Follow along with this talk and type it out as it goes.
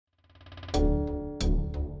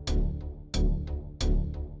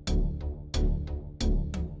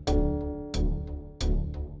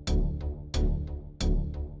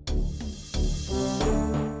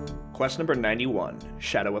Quest number 91,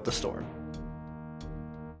 Shadow of the Storm.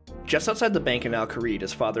 Just outside the bank in Al-Kharid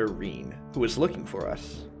is Father Reen, who is looking for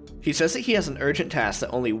us. He says that he has an urgent task that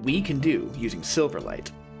only we can do using Silverlight,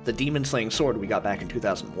 the demon-slaying sword we got back in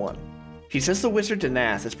 2001. He says the wizard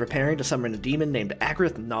Danath is preparing to summon a demon named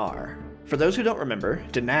Agrith Nar. For those who don't remember,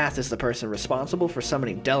 Danath is the person responsible for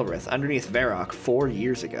summoning Delrith underneath Varrock 4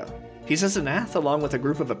 years ago. He says Danath, along with a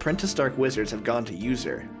group of apprentice dark wizards, have gone to use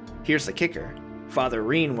her. Here's the kicker. Father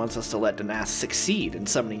Reen wants us to let Danath succeed in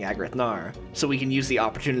summoning Agrith Nar, so we can use the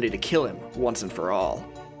opportunity to kill him once and for all.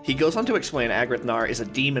 He goes on to explain Agrith Nar is a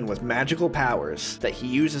demon with magical powers that he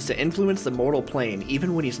uses to influence the mortal plane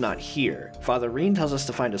even when he's not here. Father Reen tells us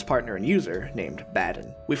to find his partner and user, named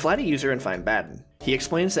Baden. We fly to user and find Baden. He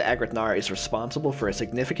explains that Agrith Nar is responsible for a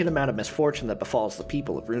significant amount of misfortune that befalls the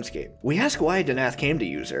people of RuneScape. We ask why Danath came to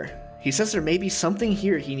user. He says there may be something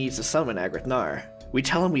here he needs to summon Agrith Nar. We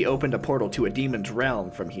tell him we opened a portal to a demon's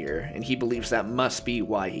realm from here, and he believes that must be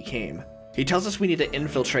why he came. He tells us we need to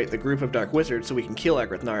infiltrate the group of dark wizards so we can kill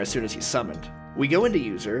Agrith Nar as soon as he's summoned. We go into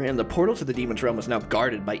user, and the portal to the demon's realm is now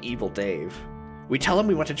guarded by Evil Dave. We tell him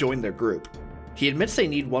we want to join their group. He admits they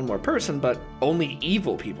need one more person, but only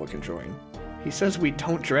evil people can join. He says we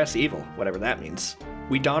don't dress evil, whatever that means.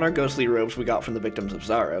 We don our ghostly robes we got from the victims of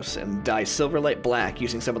Zaros, and dye Silverlight black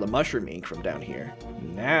using some of the mushroom ink from down here.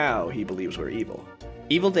 Now he believes we're evil.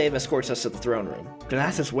 Evil Dave escorts us to the throne room.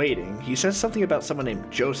 Danath is waiting. He says something about someone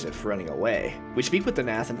named Joseph running away. We speak with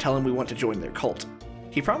Danath and tell him we want to join their cult.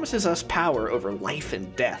 He promises us power over life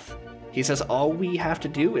and death. He says all we have to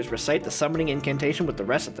do is recite the summoning incantation with the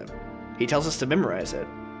rest of them. He tells us to memorize it.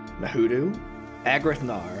 Nahudu, Agrith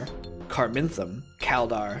Nar, Carminthum,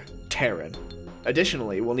 Kaldar, Terran.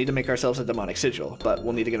 Additionally, we'll need to make ourselves a demonic sigil, but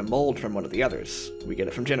we'll need to get a mold from one of the others. We get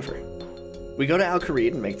it from Jennifer. We go to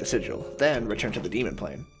Al-Kharid and make the sigil, then return to the demon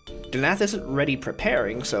plane. Danath isn't ready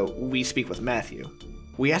preparing, so we speak with Matthew.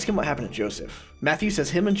 We ask him what happened to Joseph. Matthew says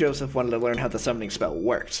him and Joseph wanted to learn how the summoning spell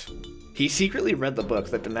worked. He secretly read the book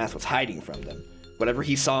that Danath was hiding from them. Whatever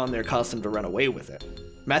he saw in there caused him to run away with it.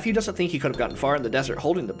 Matthew doesn't think he could have gotten far in the desert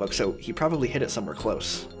holding the book, so he probably hid it somewhere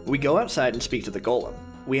close. We go outside and speak to the golem.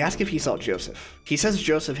 We ask if he saw Joseph. He says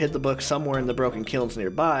Joseph hid the book somewhere in the broken kilns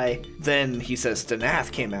nearby, then he says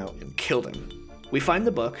Danath came out and killed him. We find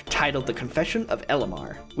the book, titled The Confession of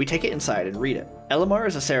Elamar. We take it inside and read it. Elamar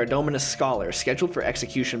is a Saradominus scholar scheduled for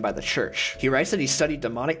execution by the church. He writes that he studied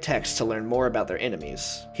demonic texts to learn more about their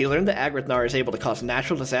enemies. He learned that Agrith Nar is able to cause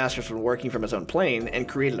natural disasters when working from his own plane, and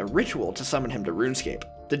created a ritual to summon him to RuneScape.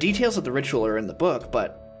 The details of the ritual are in the book,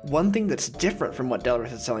 but one thing that's different from what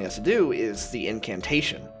Delrith is telling us to do is the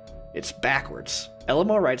incantation. It's backwards.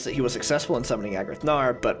 Elamar writes that he was successful in summoning Agrith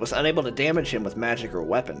Nar, but was unable to damage him with magic or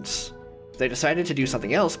weapons. They decided to do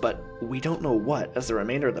something else, but we don't know what, as the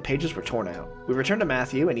remainder of the pages were torn out. We return to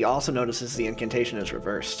Matthew, and he also notices the incantation is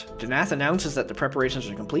reversed. Danath announces that the preparations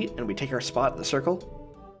are complete, and we take our spot in the circle.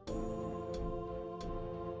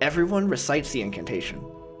 Everyone recites the incantation.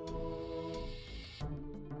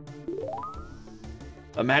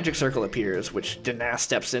 A magic circle appears, which Danath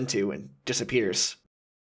steps into and disappears.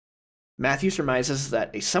 Matthew surmises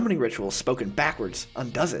that a summoning ritual spoken backwards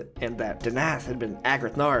undoes it, and that Danath had been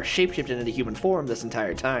Agrith Nar shapeshifted into human form this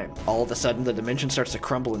entire time. All of a sudden, the dimension starts to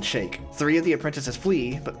crumble and shake. 3 of the apprentices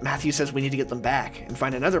flee, but Matthew says we need to get them back, and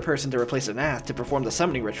find another person to replace Danath to perform the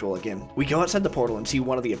summoning ritual again. We go outside the portal and see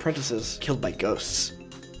one of the apprentices killed by ghosts.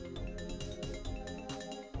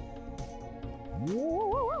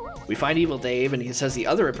 We find Evil Dave, and he says the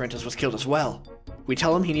other apprentice was killed as well. We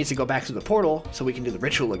tell him he needs to go back to the portal so we can do the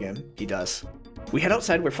ritual again. He does. We head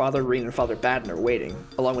outside where Father Reen and Father Baden are waiting,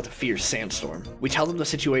 along with a fierce sandstorm. We tell them the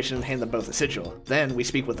situation and hand them both a sigil. Then we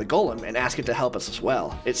speak with the golem and ask it to help us as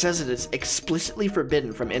well. It says it is explicitly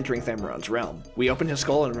forbidden from entering Thamron's realm. We open his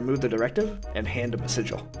skull and remove the directive, and hand him a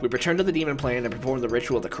sigil. We return to the demon plane and perform the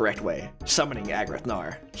ritual the correct way, summoning Agrith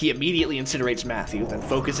Nar. He immediately incinerates Matthew, then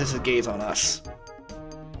focuses his gaze on us.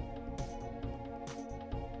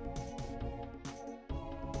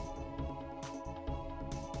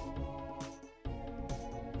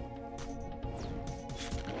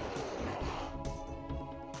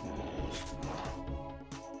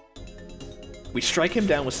 We strike him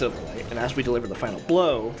down with Silverlight, and as we deliver the final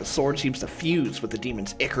blow, the sword seems to fuse with the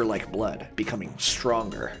demon's ichor-like blood, becoming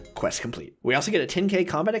stronger. Quest complete. We also get a 10k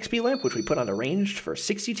combat XP lamp, which we put on a ranged for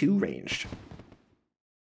 62 ranged.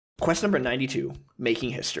 Quest number 92,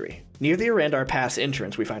 Making History. Near the Arandar Pass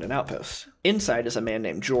entrance, we find an outpost. Inside is a man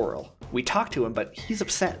named Jorel. We talk to him, but he's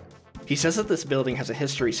upset. He says that this building has a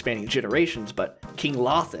history spanning generations, but King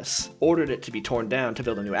Lothus ordered it to be torn down to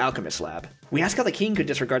build a new alchemist lab. We ask how the king could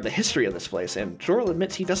disregard the history of this place, and Jorel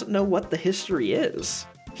admits he doesn't know what the history is.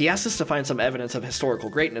 He asks us to find some evidence of historical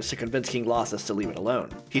greatness to convince King Lothus to leave it alone.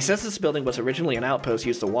 He says this building was originally an outpost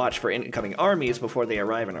used to watch for incoming armies before they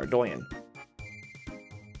arrive in Ardoyan.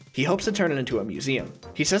 He hopes to turn it into a museum.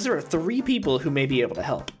 He says there are 3 people who may be able to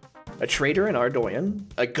help. A trader in Ardoyan,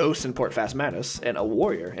 a ghost in Port Phasmatis, and a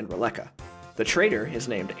warrior in Releka. The trader is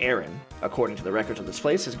named Aaron. According to the records of this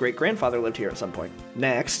place, his great-grandfather lived here at some point.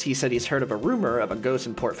 Next, he said he's heard of a rumor of a ghost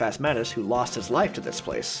in Port Phasmatis who lost his life to this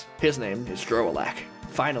place. His name is Droalak.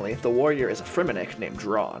 Finally, the warrior is a Fremennik named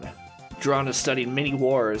Drawn. Drawn has studied many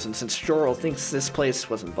wars, and since Jorel thinks this place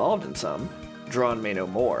was involved in some, Drawn may know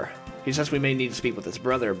more. He says we may need to speak with his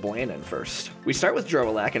brother, Blannen, first. We start with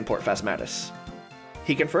Droalak in Port Phasmatis.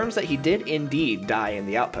 He confirms that he did indeed die in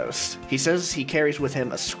the outpost. He says he carries with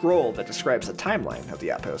him a scroll that describes the timeline of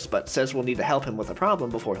the outpost, but says we'll need to help him with a problem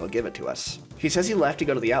before he'll give it to us. He says he left to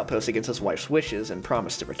go to the outpost against his wife's wishes and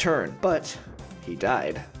promised to return, but he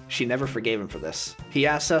died. She never forgave him for this. He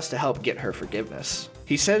asks us to help get her forgiveness.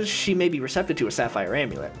 He says she may be receptive to a sapphire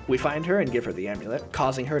amulet. We find her and give her the amulet,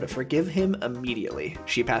 causing her to forgive him immediately.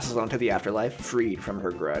 She passes on to the afterlife, freed from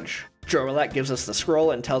her grudge. Droalak gives us the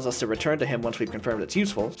scroll and tells us to return to him once we've confirmed it's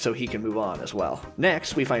useful, so he can move on as well.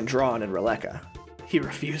 Next, we find Drawn in Releka. He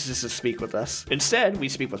refuses to speak with us. Instead, we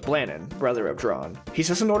speak with Blannen, brother of Drawn. He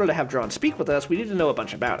says in order to have Drawn speak with us, we need to know a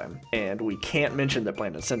bunch about him, and we can't mention that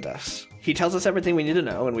Blannen sent us. He tells us everything we need to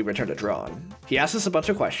know, and we return to Drawn. He asks us a bunch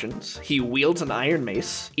of questions. He wields an iron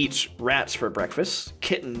mace, eats rats for breakfast,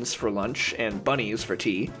 kittens for lunch, and bunnies for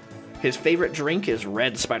tea. His favorite drink is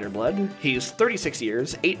red spider blood. He's 36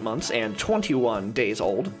 years, 8 months, and 21 days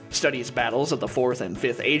old. Studies battles of the 4th and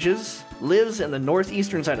 5th ages. Lives in the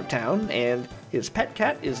northeastern side of town, and his pet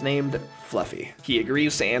cat is named Fluffy. He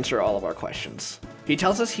agrees to answer all of our questions. He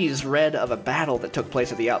tells us he's read of a battle that took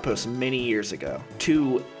place at the outpost many years ago.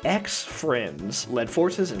 2 ex-friends led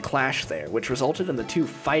forces and clashed there, which resulted in the 2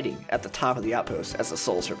 fighting at the top of the outpost as the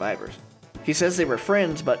sole survivors. He says they were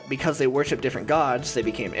friends, but because they worshiped different gods, they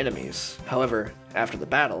became enemies. However, after the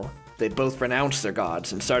battle, they both renounced their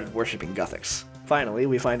gods and started worshipping Guthics. Finally,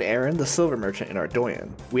 we find Aaron, the silver merchant in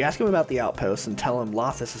Ardoyan. We ask him about the outpost and tell him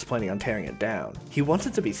Lothus is planning on tearing it down. He wants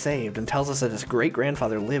it to be saved and tells us that his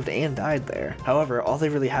great-grandfather lived and died there. However, all they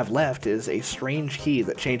really have left is a strange key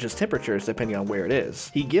that changes temperatures depending on where it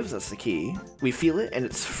is. He gives us the key. We feel it and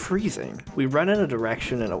it's freezing. We run in a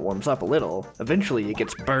direction and it warms up a little. Eventually, it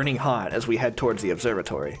gets burning hot as we head towards the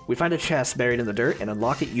observatory. We find a chest buried in the dirt and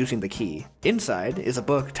unlock it using the key. Inside is a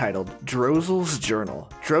book titled Drozel's Journal.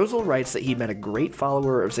 Drozel writes that he met a great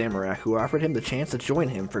follower of Zamorak who offered him the chance to join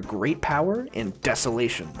him for great power and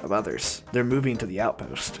desolation of others. They're moving to the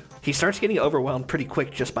outpost. He starts getting overwhelmed pretty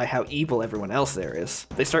quick just by how evil everyone else there is.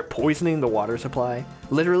 They start poisoning the water supply,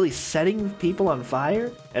 literally setting people on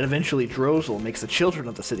fire, and eventually Drozel makes the children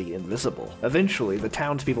of the city invisible. Eventually, the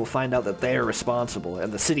townspeople find out that they're responsible,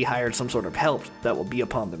 and the city hired some sort of help that will be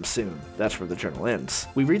upon them soon. That's where the journal ends.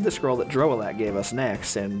 We read the scroll that Droalak gave us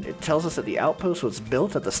next, and it tells us that the outpost was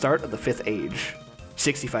built at the start of the 5th Age.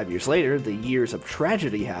 65 years later, the years of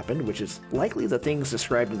tragedy happened, which is likely the things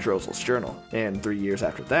described in Drozel's journal. And 3 years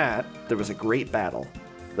after that, there was a great battle.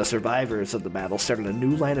 The survivors of the battle started a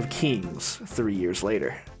new line of kings 3 years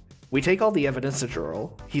later. We take all the evidence to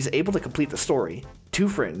Jorel. He's able to complete the story. 2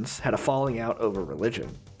 friends had a falling out over religion.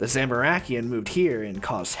 The Zamorakian moved here and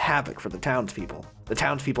caused havoc for the townspeople. The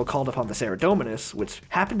townspeople called upon the Saradominus, which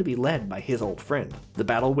happened to be led by his old friend. The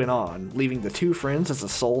battle went on, leaving the 2 friends as the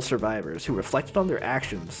sole survivors who reflected on their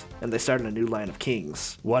actions, and they started a new line of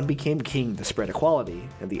kings. One became king to spread equality,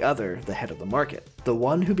 and the other the head of the market. The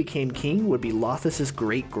one who became king would be Lothus's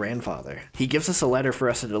great-grandfather. He gives us a letter for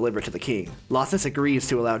us to deliver to the king. Lothus agrees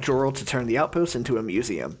to allow Jorel to turn the outpost into a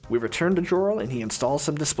museum. We return to Jorel and he installs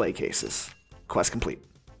some display cases. Quest complete.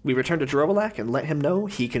 We return to Droalak and let him know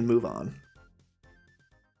he can move on.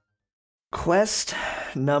 Quest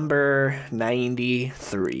number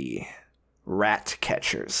 93. Rat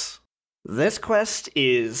Catchers. This quest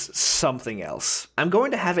is something else. I'm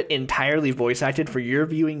going to have it entirely voice acted for your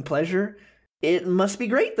viewing pleasure. It must be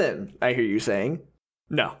great then, I hear you saying.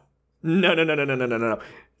 No.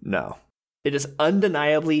 No. It is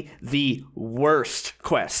undeniably the worst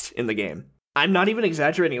quest in the game. I'm not even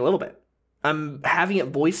exaggerating a little bit. I'm having it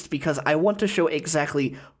voiced because I want to show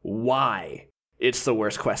exactly why it's the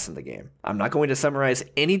worst quest in the game. I'm not going to summarize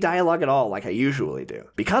any dialogue at all like I usually do.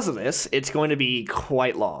 Because of this, it's going to be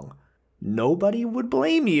quite long. Nobody would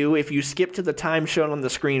blame you if you skip to the time shown on the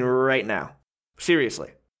screen right now. Seriously.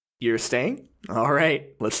 You're staying?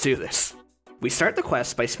 Alright, let's do this. We start the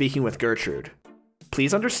quest by speaking with Gertrude.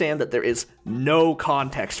 Please understand that there is no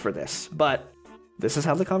context for this, but this is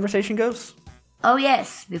how the conversation goes. Oh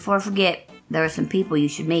yes, before I forget, there are some people you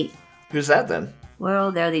should meet. Who's that then?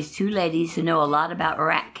 Well, there are these two ladies who know a lot about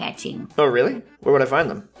rat catching. Oh, really? Where would I find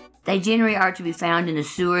them? They generally are to be found in the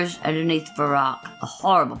sewers underneath Varrock. A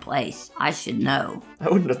horrible place. I should know. I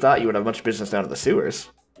wouldn't have thought you would have much business down in the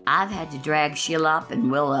sewers. I've had to drag Shillop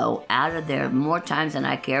and Willow out of there more times than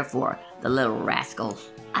I care for, the little rascals.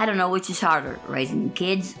 I don't know which is harder, raising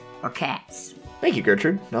kids or cats. Thank you,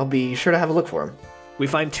 Gertrude. I'll be sure to have a look for them. We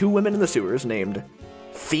find two women in the sewers named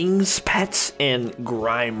Things Pets and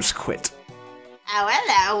Grimes Quit. Oh,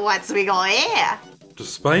 hello, what's we got here?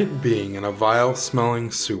 Despite being in a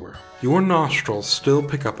vile-smelling sewer, your nostrils still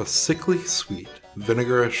pick up a sickly sweet,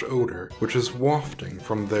 vinegarish odor which is wafting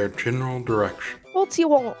from their general direction. What you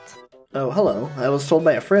want? Oh, hello. I was told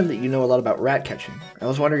by a friend that you know a lot about rat catching. I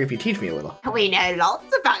was wondering if you'd teach me a little. We know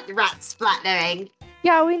lots about rat splattering.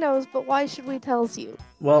 Yeah, we knows, but why should we tells you?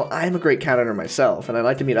 Well, I'm a great cat owner myself, and I'd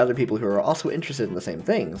like to meet other people who are also interested in the same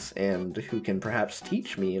things, and who can perhaps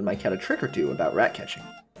teach me and my cat a trick or two about rat catching.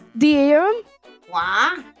 Do you hear 'em?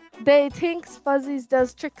 What? They thinks Fuzzies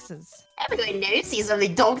does trickses. Everyone knows these only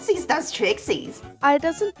dogsies does tricksies. I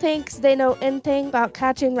doesn't thinks they know anything about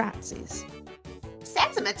catching ratsies.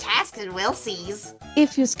 Set them a test and we'll sees.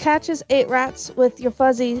 If you catches 8 rats with your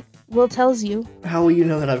Fuzzy, we'll tells you. How will you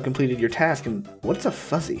know that I've completed your task, and what's a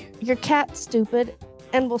fuzzy? Your cat's stupid,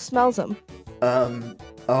 and will smells 'em.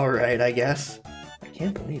 Alright, I guess. I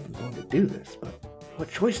can't believe I'm going to do this, but what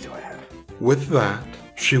choice do I have? With that,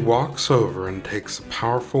 she walks over and takes a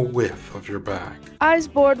powerful whiff of your bag. I's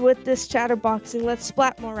bored with this chatterboxing, let's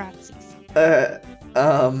splat more ratsies.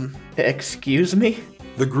 Excuse me?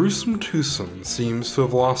 The gruesome twosome seems to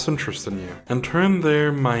have lost interest in you and turned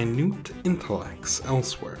their minute intellects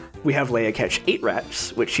elsewhere. We have Leia catch 8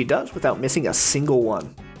 rats, which she does without missing a single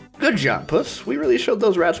one. Good job, Puss. We really showed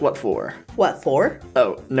those rats what for. What for?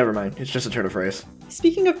 Oh, never mind. It's just a turn of phrase.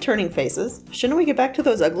 Speaking of turning faces, shouldn't we get back to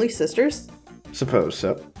those ugly sisters? Suppose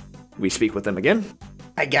so. We speak with them again.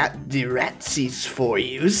 I got the ratsies for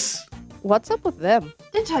yous. What's up with them?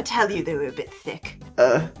 Didn't I tell you they were a bit thick?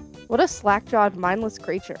 What a slack-jawed, mindless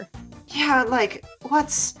creature. Yeah, like,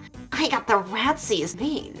 what's... I got the ratsies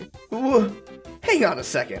mean? Hang on a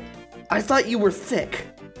second. I thought you were thick.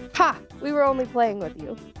 Ha! We were only playing with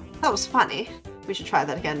you. That was funny. We should try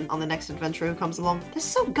that again on the next adventurer who comes along. They're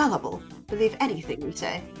so gullible. Believe anything we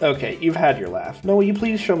say. Okay, you've had your laugh. Now will you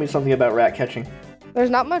please show me something about rat catching? There's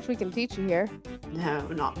not much we can teach you here. No,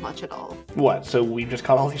 not much at all. What, so we just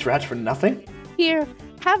caught all these rats for nothing? Here,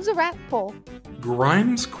 have the rat pole.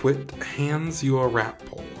 Grimes Quit hands you a rat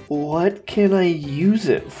pole. What can I use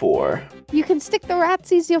it for? You can stick the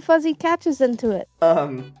ratsies your Fuzzy catches into it.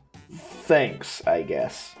 Thanks, I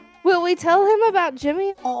guess. Will we tell him about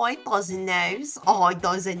Jimmy? I doesn't knows. I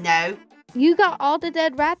doesn't know. You got all the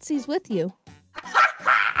dead ratsies with you.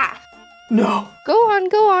 No! Go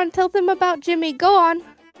on, tell them about Jimmy, go on.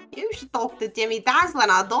 You should talk to Jimmy Dazzlin'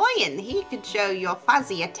 our doyen. He could show your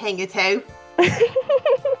Fuzzy a thing or two.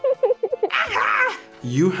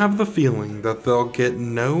 You have the feeling that they'll get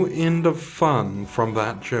no end of fun from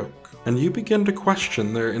that joke, and you begin to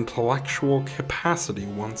question their intellectual capacity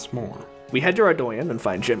once more. We head to our doyen and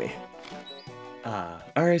find Jimmy.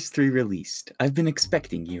 RS3 Released. I've been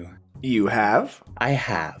expecting you. You have? I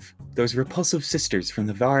have. Those repulsive sisters from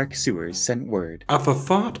the Varrock sewers sent word. At the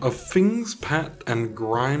thought of Fing's Pet and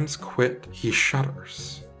Grimes Quit, he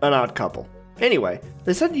shudders. An odd couple. Anyway,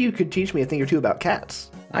 they said you could teach me a thing or two about cats.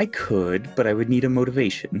 I could, but I would need a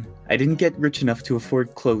motivation. I didn't get rich enough to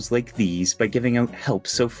afford clothes like these by giving out help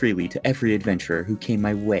so freely to every adventurer who came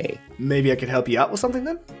my way. Maybe I could help you out with something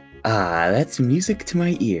then? That's music to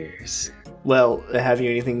my ears. Well, have you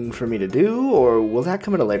anything for me to do, or will that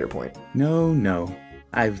come at a later point? No.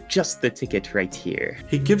 I've just the ticket right here.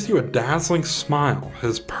 He gives you a dazzling smile,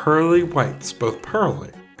 his pearly whites both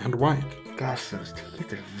pearly and white. Gosh, those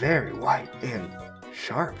teeth are very white and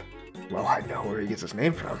sharp. Well, I know where he gets his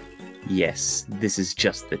name from. Yes, this is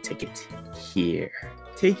just the ticket. Here.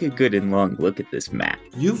 Take a good and long look at this map.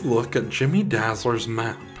 You look at Jimmy Dazzler's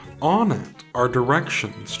map. On it are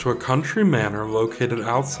directions to a country manor located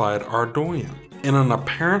outside Ardoyan, in an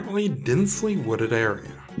apparently densely wooded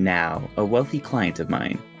area. Now, a wealthy client of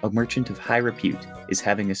mine, a merchant of high repute, is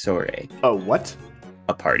having a soiree. Oh, what?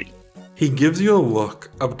 A party. He gives you a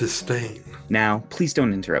look of disdain. Now, please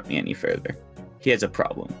don't interrupt me any further. He has a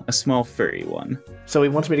problem, a small furry one. So he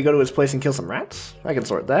wants me to go to his place and kill some rats? I can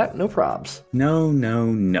sort that, no probs.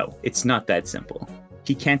 No. It's not that simple.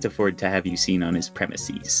 He can't afford to have you seen on his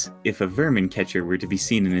premises. If a vermin catcher were to be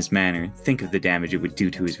seen in his manor, think of the damage it would do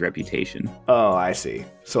to his reputation. Oh, I see.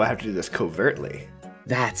 So I have to do this covertly.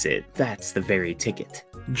 That's it. That's the very ticket.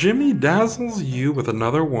 Jimmy dazzles you with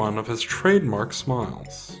another one of his trademark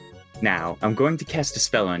smiles. Now, I'm going to cast a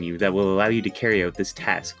spell on you that will allow you to carry out this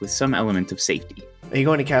task with some element of safety. Are you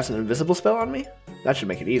going to cast an invisible spell on me? That should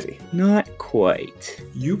make it easy. Not quite.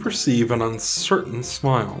 You perceive an uncertain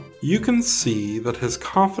smile. You can see that his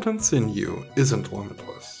confidence in you isn't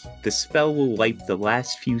limitless. The spell will wipe the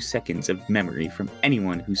last few seconds of memory from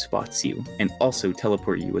anyone who spots you, and also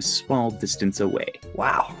teleport you a small distance away.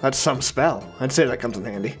 Wow, that's some spell. I'd say that comes in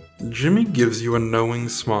handy. Jimmy gives you a knowing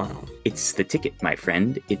smile. It's the ticket, my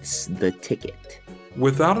friend. It's the ticket.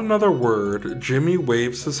 Without another word, Jimmy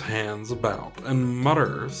waves his hands about and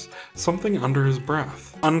mutters something under his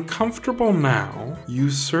breath. Uncomfortable now, you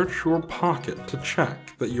search your pocket to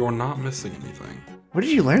check that you're not missing anything. Where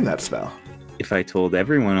did you learn that spell? If I told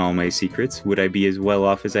everyone all my secrets, would I be as well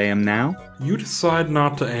off as I am now? You decide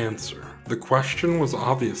not to answer. The question was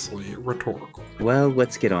obviously rhetorical. Well,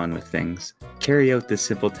 let's get on with things. Carry out this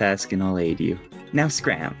simple task and I'll aid you. Now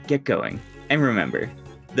scram, get going. And remember,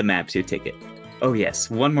 the map's your ticket. Oh yes,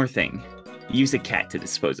 one more thing. Use a cat to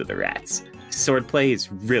dispose of the rats. Swordplay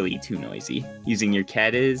is really too noisy. Using your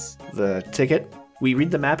cat is... The ticket? We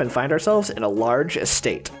read the map and find ourselves in a large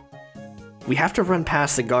estate. We have to run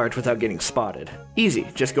past the guards without getting spotted. Easy,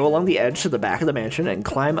 just go along the edge to the back of the mansion and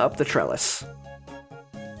climb up the trellis.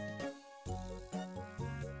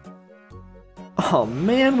 Oh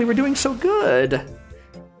man, we were doing so good!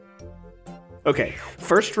 Okay,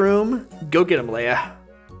 first room, go get him, Leia.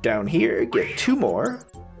 Down here, get 2 more.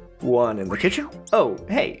 1 in the kitchen. Oh,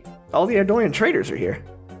 hey, all the Ardorian traders are here.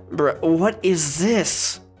 Bruh, what is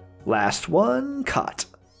this? Last one, caught.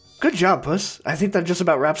 Good job, Puss. I think that just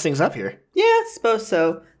about wraps things up here. Yeah, suppose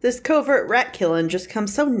so. This covert rat killing just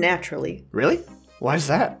comes so naturally. Really? Why's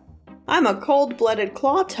that? I'm a cold-blooded,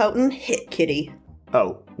 claw-toting hit kitty.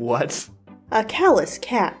 Oh, what? A callous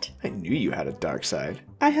cat. I knew you had a dark side.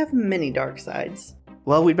 I have many dark sides.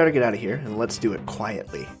 Well, we'd better get out of here, and let's do it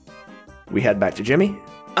quietly. We head back to Jimmy.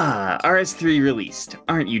 RS3 Released.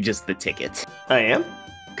 Aren't you just the ticket? I am.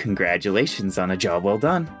 Congratulations on a job well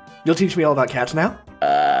done. You'll teach me all about cats now?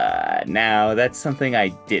 Now, that's something I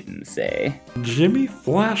didn't say. Jimmy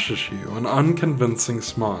flashes you an unconvincing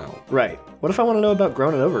smile. Right. What if I want to know about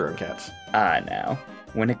grown and overgrown cats? Now,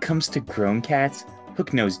 when it comes to grown cats,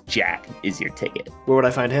 Hook-Nosed Jack is your ticket. Where would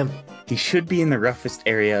I find him? He should be in the roughest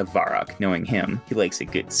area of Varrock. Knowing him, he likes a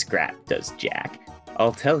good scrap, does Jack.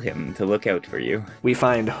 I'll tell him to look out for you. We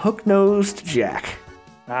find Hook-Nosed Jack.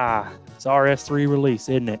 Ah, it's RS3 Released,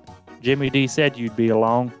 isn't it? Jimmy D said you'd be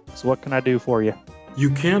along, so what can I do for you? You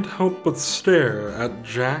can't help but stare at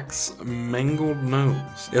Jack's mangled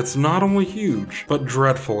nose. It's not only huge, but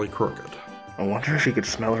dreadfully crooked. I wonder if he could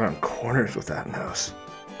smell around corners with that nose.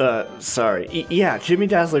 Sorry. Yeah, Jimmy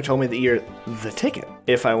Dazzler told me that you're the ticket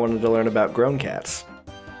if I wanted to learn about grown cats.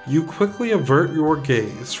 You quickly avert your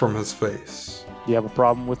gaze from his face. You have a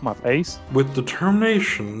problem with my face? With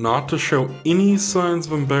determination not to show any signs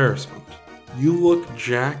of embarrassment, you look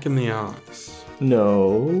Jack in the eyes.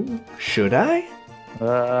 No. Should I?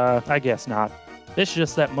 I guess not. It's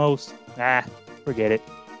just that most... forget it.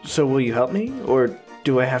 So will you help me? Or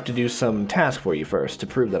do I have to do some task for you first to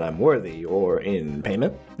prove that I'm worthy, or in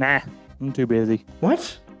payment? Nah, I'm too busy.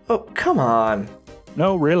 What? Oh, come on.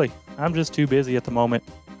 No, really. I'm just too busy at the moment.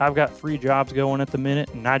 I've got 3 jobs going at the minute,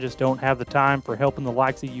 and I just don't have the time for helping the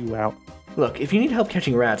likes of you out. Look, if you need help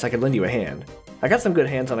catching rats, I could lend you a hand. I got some good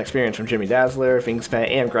hands-on experience from Jimmy Dazzler, Fingspat,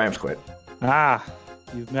 and Grimesquit. Ah,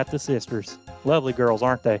 you've met the sisters. Lovely girls,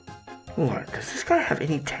 aren't they? What, does this guy have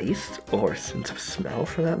any taste, or sense of smell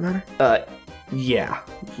for that matter? Yeah,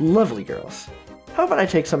 lovely girls. How about I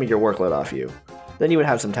take some of your workload off you? Then you would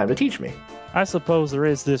have some time to teach me. I suppose there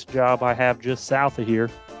is this job I have just south of here.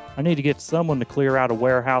 I need to get someone to clear out a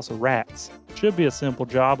warehouse of rats. Should be a simple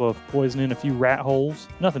job of poisoning a few rat holes.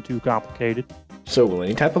 Nothing too complicated. So will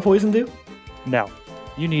any type of poison do? No,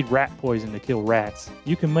 you need rat poison to kill rats.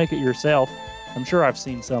 You can make it yourself. I'm sure I've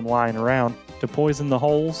seen some lying around. To poison the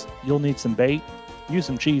holes, you'll need some bait. Use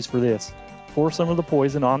some cheese for this. Pour some of the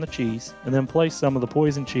poison on the cheese, and then place some of the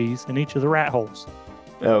poison cheese in each of the rat holes.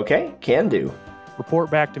 Okay, can do.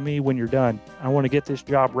 Report back to me when you're done. I want to get this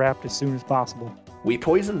job wrapped as soon as possible. We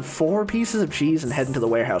poison 4 pieces of cheese and head into the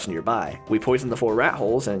warehouse nearby. We poison the 4 rat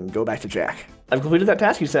holes and go back to Jack. I've completed that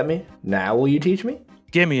task you sent me. Now will you teach me?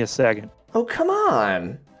 Give me a second. Oh, come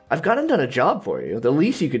on. I've gone and done a job for you. The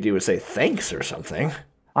least you could do is say thanks or something.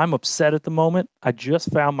 I'm upset at the moment. I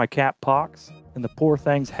just found my cat Pox, and the poor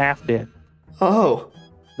thing's half dead. Oh.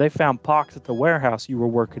 They found Pox at the warehouse you were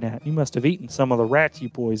working at. You must have eaten some of the rats you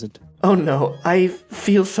poisoned. Oh no, I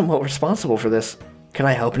feel somewhat responsible for this. Can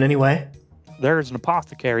I help in any way? There is an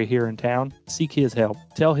apothecary here in town. Seek his help.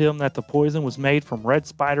 Tell him that the poison was made from red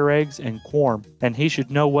spider eggs and quorum, and he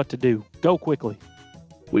should know what to do. Go quickly.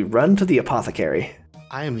 We run to the apothecary.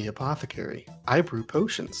 I am the apothecary. I brew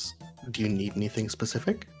potions. Do you need anything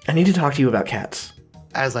specific? I need to talk to you about cats.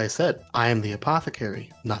 As I said, I am the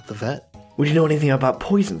apothecary, not the vet. Would you know anything about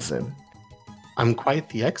poisons then? I'm quite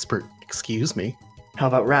the expert, excuse me. How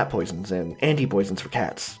about rat poisons and anti-poisons for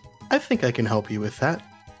cats? I think I can help you with that.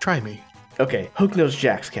 Try me. Okay, Hook-Nosed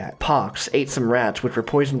Jack's cat, Pox, ate some rats which were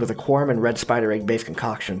poisoned with a quorum and red spider egg-based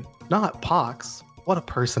concoction. Not Pox. What a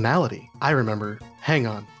personality. I remember. Hang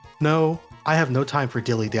on. No, I have no time for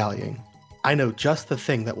dilly-dallying. I know just the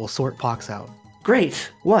thing that will sort Pox out.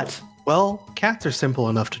 Great! What? Well, cats are simple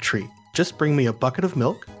enough to treat. Just bring me a bucket of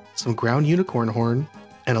milk, some ground unicorn horn,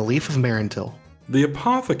 and a leaf of marantil. The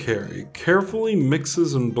apothecary carefully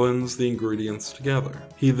mixes and blends the ingredients together.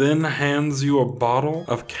 He then hands you a bottle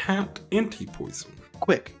of cat anti-poison.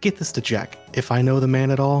 Quick, get this to Jack. If I know the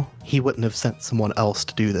man at all, he wouldn't have sent someone else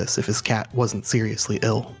to do this if his cat wasn't seriously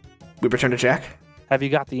ill. We return to Jack? Have you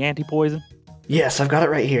got the anti-poison? Yes, I've got it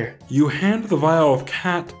right here. You hand the vial of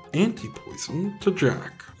cat anti-poison to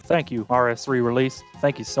Jack. Thank you, RS3 Released.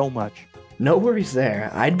 Thank you so much. No worries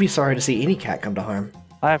there. I'd be sorry to see any cat come to harm.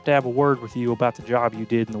 I have to have a word with you about the job you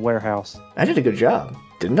did in the warehouse. I did a good job,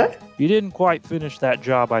 didn't I? You didn't quite finish that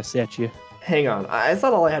job I set you. Hang on, I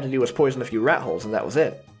thought all I had to do was poison a few rat holes and that was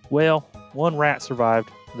it. Well, one rat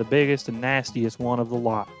survived, the biggest and nastiest one of the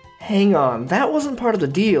lot. Hang on, that wasn't part of the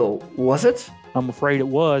deal, was it? I'm afraid it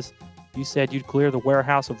was. You said you'd clear the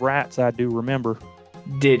warehouse of rats, I do remember.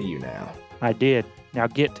 Did you now? I did. Now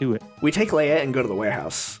get to it. We take Leia and go to the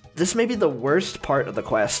warehouse. This may be the worst part of the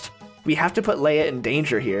quest. We have to put Leia in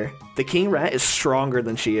danger here. The king rat is stronger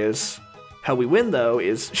than she is. How we win, though,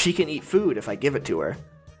 is she can eat food if I give it to her.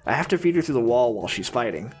 I have to feed her through the wall while she's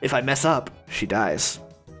fighting. If I mess up, she dies.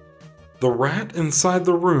 The rat inside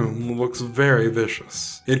the room looks very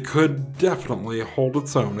vicious. It could definitely hold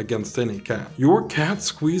its own against any cat. Your cat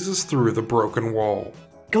squeezes through the broken wall.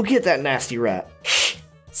 Go get that nasty rat.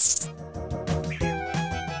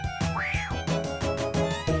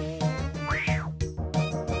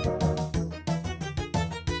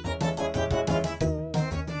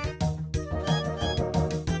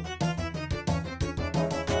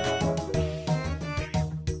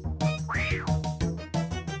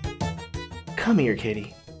 Come here,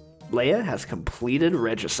 kitty. Leia has completed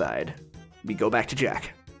regicide. We go back to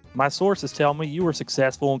Jack. My sources tell me you were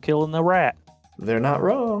successful in killing the rat. They're not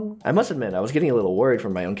wrong. I must admit, I was getting a little worried for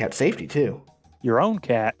my own cat's safety, too. Your own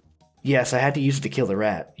cat? Yes, I had to use it to kill the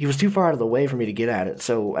rat. He was too far out of the way for me to get at it,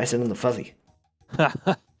 so I sent him the fuzzy.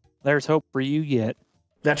 There's hope for you yet.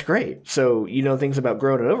 That's great. So you know things about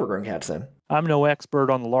grown and overgrown cats, then? I'm no expert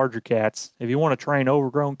on the larger cats. If you want to train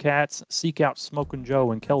overgrown cats, seek out Smokin'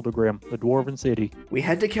 Joe in Keldagrim, the Dwarven City. We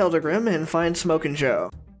head to Keldagrim and find Smokin'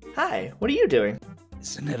 Joe. Hi, what are you doing?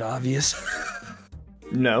 Isn't it obvious?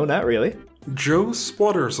 No, not really. Joe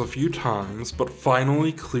splutters a few times, but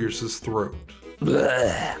finally clears his throat.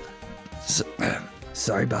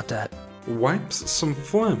 Sorry about that. Wipes some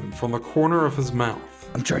phlegm from the corner of his mouth.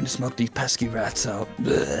 I'm trying to smoke these pesky rats out.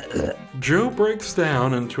 Joe breaks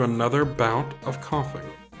down into another bout of coughing.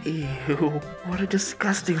 Ew, what a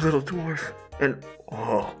disgusting little dwarf. And,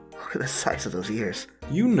 oh, look at the size of those ears.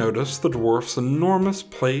 You notice the dwarf's enormous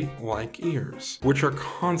plate-like ears, which are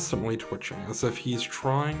constantly twitching as if he's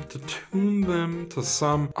trying to tune them to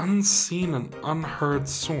some unseen and unheard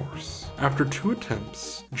source. After 2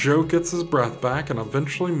 attempts, Joe gets his breath back and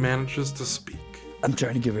eventually manages to speak. I'm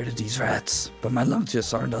trying to get rid of these rats, but my lungs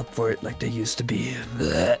just aren't up for it like they used to be.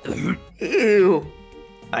 Ew.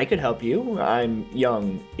 I could help you. I'm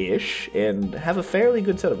young-ish and have a fairly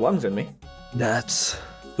good set of lungs in me. That's...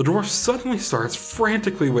 The dwarf suddenly starts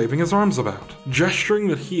frantically waving his arms about, gesturing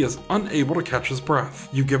that he is unable to catch his breath.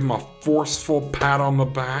 You give him a forceful pat on the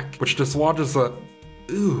back, which dislodges a...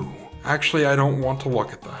 Ooh. Actually, I don't want to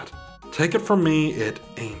look at that. Take it from me, it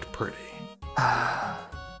ain't pretty.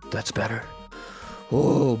 That's better.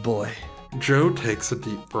 Oh boy. Joe takes a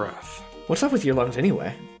deep breath. What's up with your lungs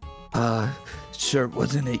anyway? Sure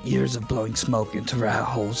wasn't it years of blowing smoke into rat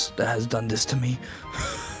holes that has done this to me?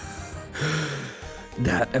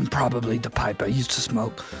 That and probably the pipe I used to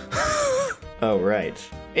smoke. Oh, right.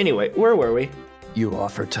 Anyway, where were we? You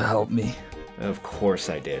offered to help me. Of course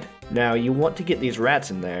I did. Now, you want to get these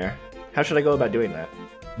rats in there. How should I go about doing that?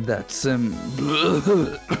 That's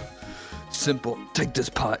simple. Take this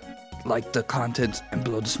pot, light the contents, and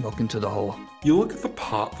blow the smoke into the hole. You look at the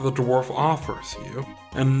pot that the dwarf offers you.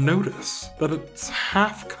 and notice that it's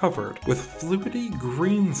half covered with fluidy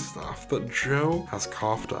green stuff that Joe has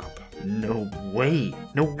coughed up. No way.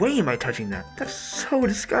 No way am I touching that. That's so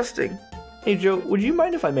disgusting. Hey Joe, would you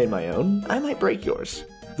mind if I made my own? I might break yours.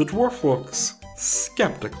 The dwarf looks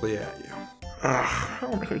skeptically at you. Ugh, I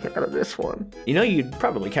don't think I get out of this one. You know, you'd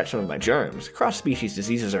probably catch some of my germs. Cross-species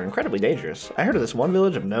diseases are incredibly dangerous. I heard of this one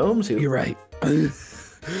village of gnomes who— You're right.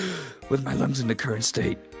 With my lungs in the current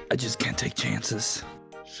state, I just can't take chances.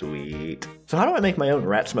 Sweet. So how do I make my own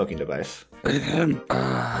rat smoking device?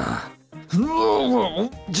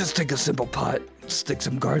 Just take a simple pot, stick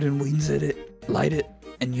some garden weeds in it, light it,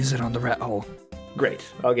 and use it on the rat hole. Great,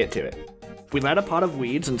 I'll get to it. We light a pot of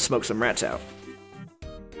weeds and smoke some rats out.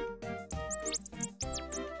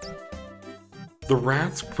 The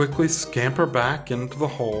rats quickly scamper back into the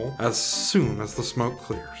hole as soon as the smoke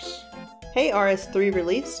clears. Hey, RS3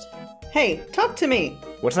 Released. Hey, talk to me.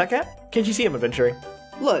 What's that, cat? Can't you see I'm adventuring?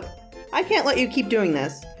 Look, I can't let you keep doing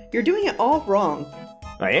this. You're doing it all wrong.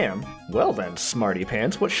 I am? Well then, smarty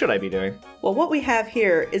pants, what should I be doing? Well, what we have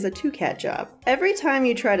here is a two-cat job. Every time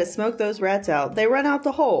you try to smoke those rats out, they run out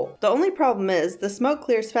the hole. The only problem is, the smoke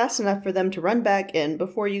clears fast enough for them to run back in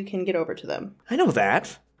before you can get over to them. I know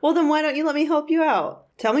that. Well, then why don't you let me help you out?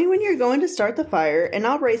 Tell me when you're going to start the fire, and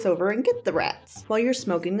I'll race over and get the rats while you're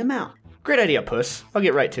smoking them out. Great idea, Puss. I'll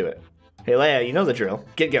get right to it. Hey, Leia, you know the drill.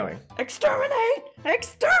 Get going. Exterminate!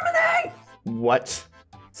 Exterminate! What?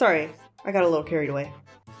 Sorry, I got a little carried away.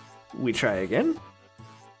 We try again?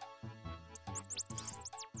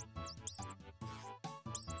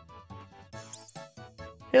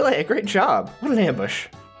 Hey, Leia, great job. What an ambush.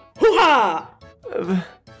 Hoo-ha!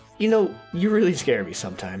 You know, you really scare me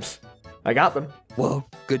sometimes. I got them. Well,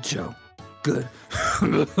 good show. Good.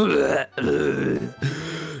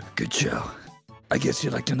 Good show. I guess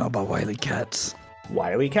you'd like to know about wily cats.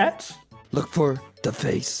 Wily cats? Look for the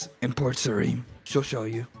face in Port Sarim. She'll show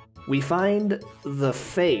you. We find the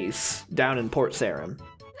face down in Port Sarim.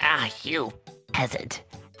 Ah, you peasant.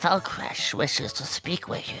 Felcresh wishes to speak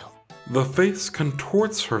with you. The face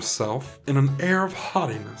contorts herself in an air of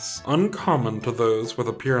haughtiness, uncommon to those with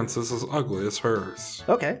appearances as ugly as hers.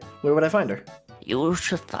 Okay, where would I find her? You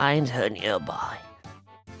should find her nearby.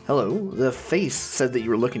 Hello, the face said that you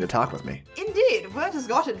were looking to talk with me. Indeed, word has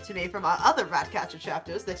gotten to me from our other Ratcatcher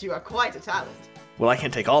chapters that you are quite a talent. Well, I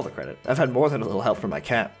can't take all the credit. I've had more than a little help from my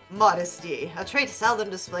cat. Modesty, a trait seldom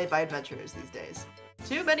displayed by adventurers these days.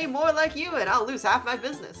 Too many more like you and I'll lose half my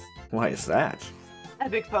business. Why is that?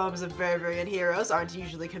 Epic poems of bravery and heroes aren't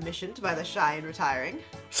usually commissioned by the shy and retiring.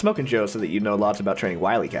 Smoke and Joe said that you know lots about training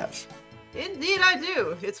wily cats. Indeed I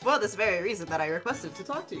do. It's for this very reason that I requested to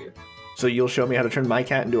talk to you. So you'll show me how to turn my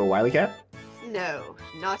cat into a wily cat? No,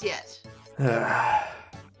 not yet. No,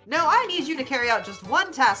 I need you to carry out just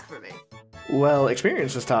one task for me. Well,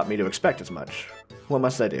 experience has taught me to expect as much. What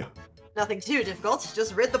must I do? Nothing too difficult,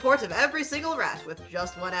 just rid the port of every single rat with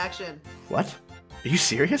just one action. What? Are you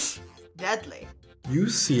serious? Deadly. You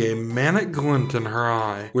see a manic glint in her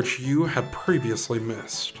eye, which you had previously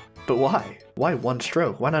missed. But why? Why one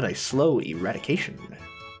stroke? Why not a slow eradication?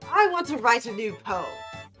 I want to write a new poem.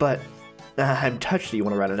 But I'm touched that you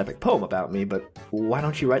want to write an epic poem about me, but why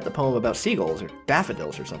don't you write the poem about seagulls or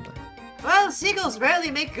daffodils or something? Well, seagulls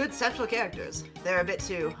rarely make good central characters. They're a bit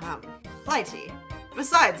too, flighty.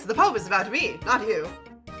 Besides, the poem is about me, not you.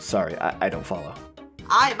 Sorry, I don't follow.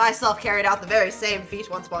 I myself carried out the very same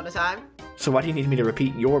feat once upon a time. So why do you need me to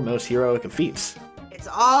repeat your most heroic of feats? It's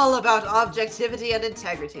all about objectivity and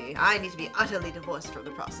integrity. I need to be utterly divorced from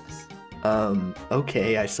the process.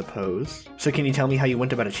 Okay, I suppose. So can you tell me how you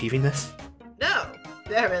went about achieving this? No,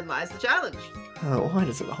 therein lies the challenge. Oh, why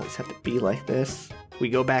does it always have to be like this? We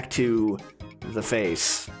go back to the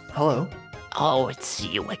face. Hello? Oh, it's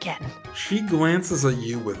you again. She glances at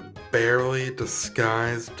you with barely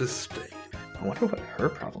disguised disdain. I wonder what her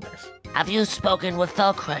problem is. Have you spoken with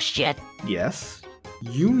Felcrush yet? Yes.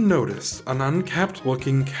 You notice an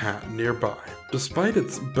unkept-looking cat nearby. Despite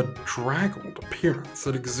its bedraggled appearance,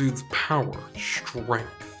 it exudes power,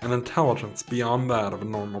 strength, and intelligence beyond that of a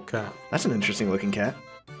normal cat. That's an interesting-looking cat.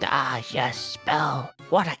 Ah, yes, Belle.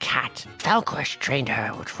 What a cat. Felcrush trained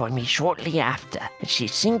her for me shortly after, and she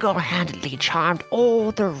single-handedly charmed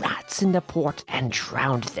all the rats in the port and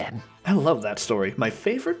drowned them. I love that story. My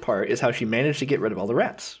favorite part is how she managed to get rid of all the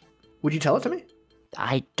rats. Would you tell it to me?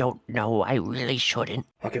 I don't know. I really shouldn't.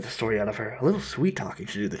 I'll get the story out of her. A little sweet-talking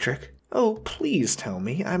should do the trick. Oh, please tell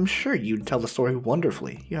me. I'm sure you'd tell the story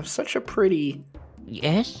wonderfully. You have such a pretty...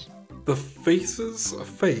 Yes? The face's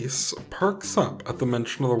face perks up at the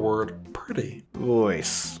mention of the word pretty.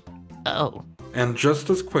 Voice. Oh. And just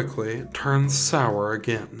as quickly turns sour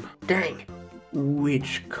again. Dang.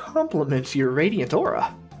 which complements your radiant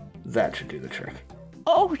aura. That should do the trick.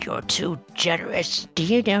 Oh, you're too generous. Do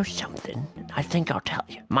you know something? I think I'll tell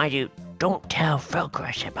you. Mind you, don't tell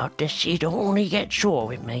Felcrush about this. She'd only get sore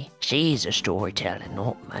with me. She's a storyteller,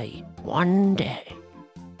 not me. One day.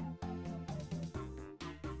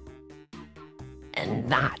 And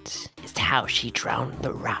that is how she drowned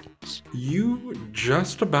the rats. You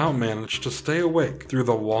just about managed to stay awake through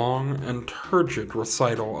the long and turgid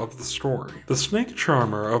recital of the story. The snake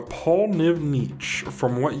charmer of Paul Niv,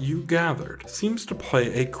 from what you gathered, seems to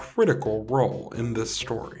play a critical role in this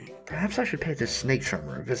story. Perhaps I should pay this snake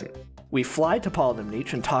charmer a visit. We fly to Paul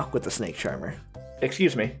Niv and talk with the snake charmer.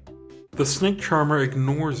 Excuse me. The snake charmer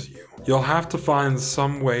ignores you. You'll have to find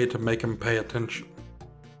some way to make him pay attention.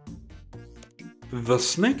 The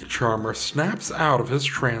snake charmer snaps out of his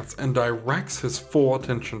trance and directs his full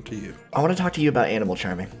attention to you. I want to talk to you about animal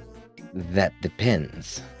charming. That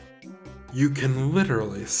depends. You can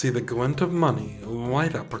literally see the glint of money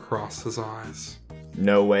light up across his eyes.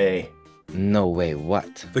 No way. No way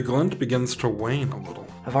what? The glint begins to wane a little.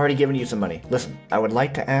 I've already given you some money. Listen, I would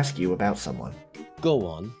like to ask you about someone. Go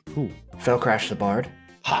on. Who? Felcrash the Bard.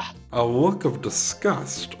 Ha! A look of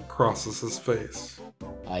disgust crosses his face.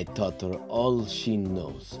 I taught her all she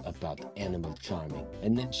knows about animal charming,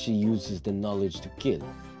 and then she uses the knowledge to kill.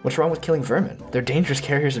 What's wrong with killing vermin? They're dangerous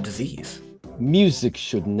carriers of disease. Music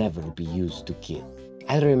should never be used to kill.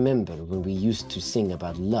 I remember when we used to sing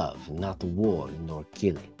about love, not war nor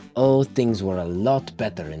killing. Oh, things were a lot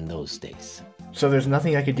better in those days. So there's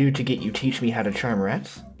nothing I could do to get you teach me how to charm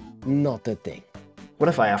rats? Not a thing. What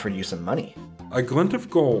if I offered you some money? A glint of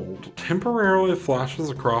gold temporarily flashes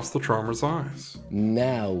across the charmer's eyes.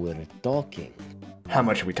 Now we're talking. How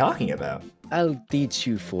much are we talking about? I'll teach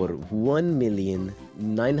you for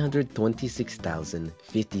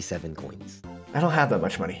 1,926,057 coins. I don't have that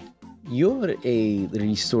much money. You're a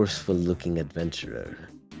resourceful-looking adventurer.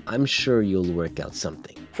 I'm sure you'll work out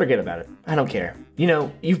something. Forget about it. I don't care. You know,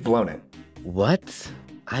 you've blown it. What?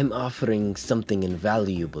 I'm offering something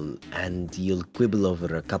invaluable, and you'll quibble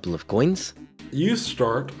over a couple of coins? You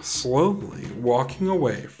start slowly walking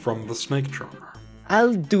away from the snake charmer.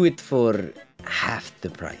 I'll do it for half the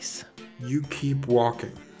price. You keep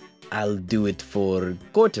walking. I'll do it for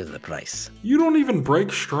quarter the price. You don't even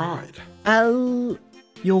break stride.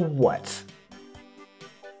 You'll what?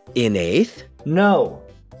 In eighth? No.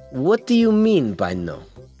 What do you mean by no?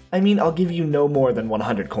 I mean, I'll give you no more than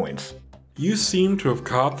 100 coins. You seem to have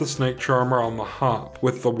caught the snake charmer on the hop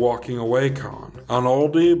with the walking away con. An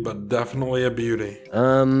oldie, but definitely a beauty.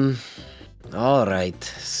 Alright,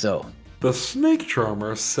 so. The snake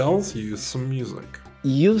charmer sells you some music.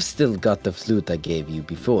 You've still got the flute I gave you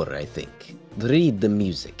before, I think. Read the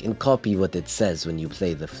music and copy what it says when you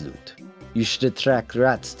play the flute. You should attract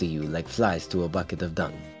rats to you like flies to a bucket of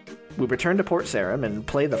dung. We return to Port Sarim and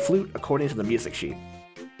play the flute according to the music sheet.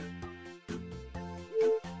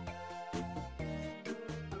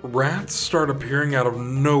 Rats start appearing out of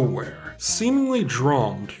nowhere, seemingly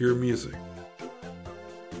drawn to your music.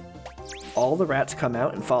 All the rats come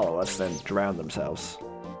out and follow us, then drown themselves.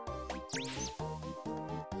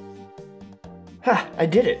 Ha! I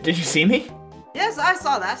did it! Did you see me? Yes, I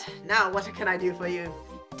saw that. Now what can I do for you?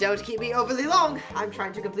 Don't keep me overly long. I'm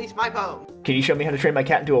trying to complete my poem. Can you show me how to train my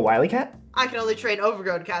cat into a wily cat? I can only train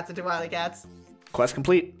overgrown cats into wily cats. Quest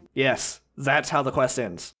complete. Yes, that's how the quest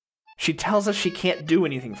ends. She tells us she can't do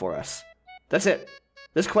anything for us. That's it.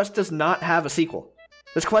 This quest does not have a sequel.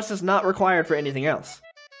 This quest is not required for anything else.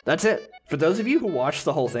 That's it. For those of you who watched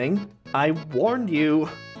the whole thing, I warned you.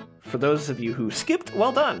 For those of you who skipped,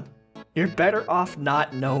 well done. You're better off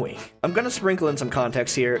not knowing. I'm gonna sprinkle in some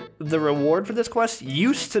context here. The reward for this quest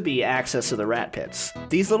used to be access to the rat pits.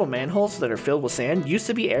 These little manholes that are filled with sand used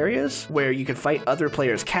to be areas where you could fight other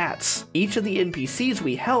players' cats. Each of the NPCs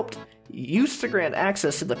we helped used to grant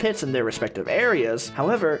access to the pits in their respective areas.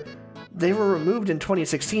 However, they were removed in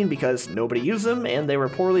 2016 because nobody used them and they were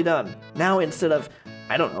poorly done. Now, instead of,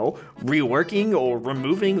 I don't know, reworking or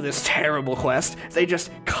removing this terrible quest, they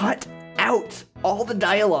just cut out all the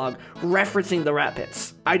dialogue referencing the rat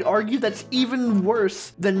pits. I'd argue that's even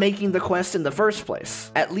worse than making the quest in the first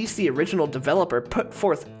place. At least the original developer put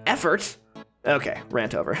forth effort. Okay,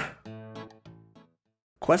 rant over.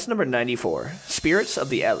 Quest number 94, Spirits of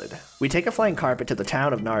the Elid. We take a flying carpet to the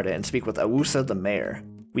town of Narda and speak with Awusa the mayor.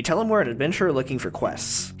 We tell him we're an adventurer looking for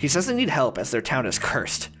quests. He says they need help as their town is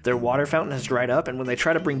cursed. Their water fountain has dried up, and when they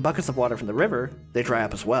try to bring buckets of water from the river, they dry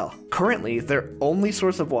up as well. Currently, their only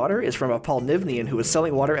source of water is from a Paul Nivnian who is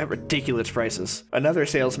selling water at ridiculous prices. Another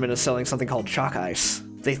salesman is selling something called chalk ice.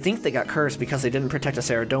 They think they got cursed because they didn't protect a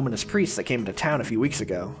Saradominus priest that came into town a few weeks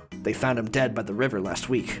ago. They found him dead by the river last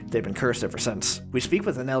week. They've been cursed ever since. We speak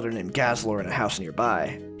with an elder named Gazlor in a house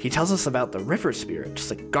nearby. He tells us about the river spirits,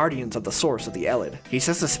 the guardians of the source of the Elid. He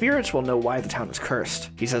says the spirits will know why the town is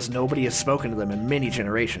cursed. He says nobody has spoken to them in many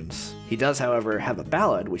generations. He does, however, have a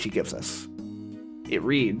ballad which he gives us. It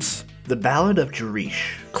reads, "The Ballad of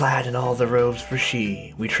Jerish. Clad in all the robes for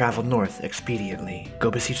she, we traveled north expediently.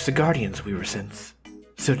 Go beseech the guardians we were sent.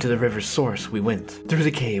 So to the river's source we went. Through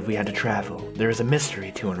the cave we had to travel. There is a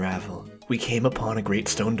mystery to unravel. We came upon a great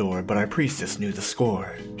stone door, but our priestess knew the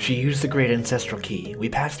score. She used the great ancestral key. We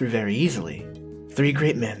passed through very easily. 3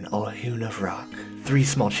 great men, all hewn of rock. 3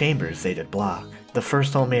 small chambers they did block. The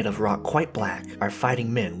first all made of rock quite black. Our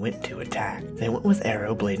fighting men went to attack. They went with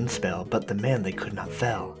arrow, blade, and spell, but the men they could not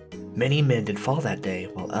fell. Many men did fall that day,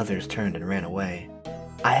 while others turned and ran away.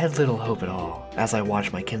 I had little hope at all, as I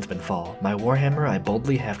watched my kinsman fall. My warhammer I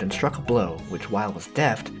boldly heft and struck a blow, which while was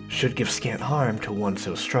deft, should give scant harm to one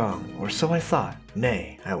so strong, or so I thought.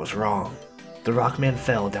 Nay, I was wrong. The rockman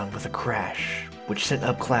fell down with a crash, which sent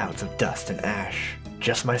up clouds of dust and ash.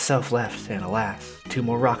 Just myself left, and alas, 2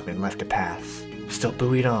 more rockmen left to pass. Still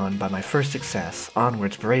buoyed on by my first success,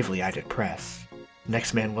 onwards bravely I did press.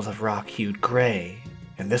 Next man was of rock hued gray,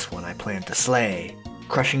 and this one I planned to slay.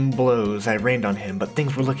 Crushing blows I rained on him, but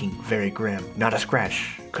things were looking very grim. Not a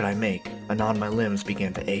scratch could I make, anon my limbs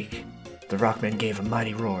began to ache. The rockman gave a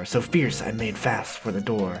mighty roar, so fierce I made fast for the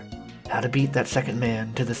door. How to beat that second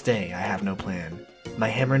man, to this day I have no plan. My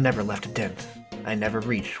hammer never left a dent, I never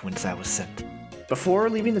reached whence I was sent. Before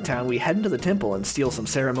leaving the town, we head into the temple and steal some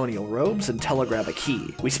ceremonial robes and telegraph a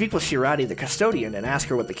key. We speak with Shirati, the custodian, and ask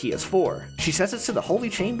her what the key is for. She says it's to the holy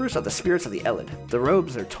chambers of the spirits of the Elid. The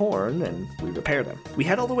robes are torn, and we repair them. We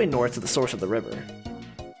head all the way north to the source of the river.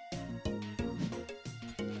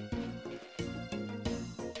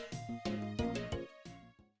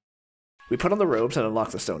 We put on the robes and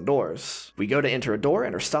unlock the stone doors. We go to enter a door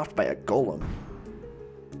and are stopped by a golem.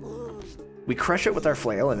 We crush it with our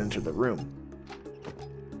flail and enter the room.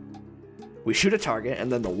 We shoot a target,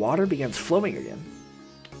 and then the water begins flowing again.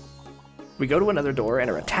 We go to another door and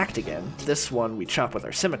are attacked again. This one we chop with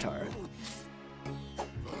our scimitar.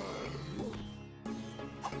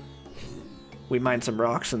 We mine some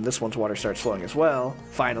rocks, and this one's water starts flowing as well.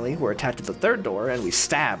 Finally, we're attacked at the third door, and we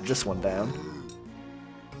stab this one down.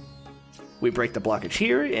 We break the blockage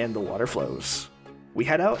here, and the water flows. We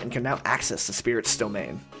head out and can now access the spirit's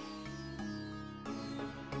domain.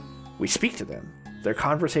 We speak to them. Their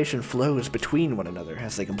conversation flows between one another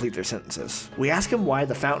as they complete their sentences. We ask them why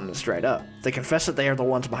the fountain is dried up. They confess that they are the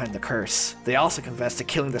ones behind the curse. They also confess to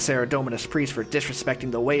killing the Saradominus priest for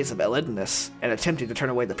disrespecting the ways of Elidinus and attempting to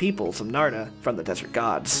turn away the peoples of Narda from the desert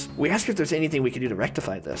gods. We ask if there's anything we can do to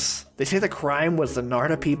rectify this. They say the crime was the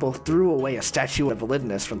Narda people threw away a statue of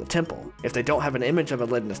Elidinus from the temple. If they don't have an image of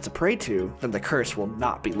Elidinus to pray to, then the curse will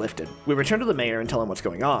not be lifted. We return to the mayor and tell him what's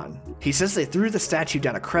going on. He says they threw the statue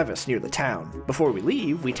down a crevice near the town. Before we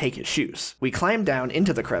leave, we take his shoes. We climb down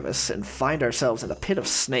into the crevice and find ourselves in a pit of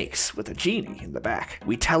snakes with a genie in the back.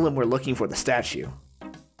 We tell him we're looking for the statue.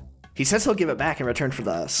 He says he'll give it back in return for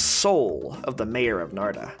the soul of the mayor of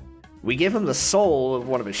Narda. We give him the soul of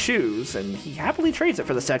one of his shoes, and he happily trades it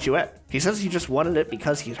for the statuette. He says he just wanted it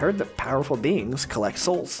because he'd heard that powerful beings collect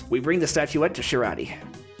souls. We bring the statuette to Shirati.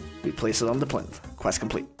 We place it on the plinth. Quest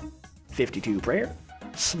complete. 52 prayer,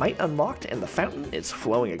 smite unlocked, and the fountain is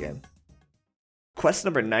flowing again. Quest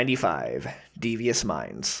number 95, Devious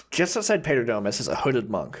Minds. Just outside Paterdomus is a hooded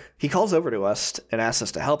monk. He calls over to us and asks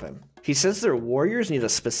us to help him. He says their warriors need a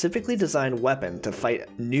specifically designed weapon to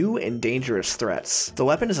fight new and dangerous threats. The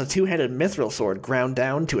weapon is a two-handed mithril sword ground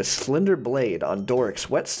down to a slender blade on Doric's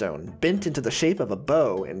whetstone, bent into the shape of a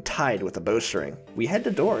bow and tied with a bowstring. We head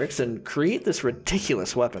to Doric's and create this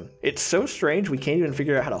ridiculous weapon. It's so strange we can't even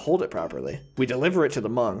figure out how to hold it properly. We deliver it to the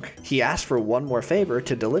monk. He asks for one more favor,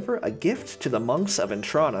 to deliver a gift to the monks of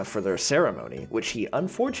Entrana for their ceremony, which he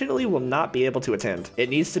unfortunately will not be able to attend. It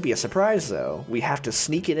needs to be a surprise though. We have to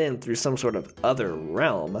sneak it in through some sort of other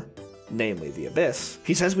realm, namely the Abyss.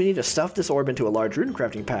 He says we need to stuff this orb into a large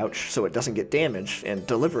runecrafting pouch so it doesn't get damaged and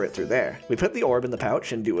deliver it through there. We put the orb in the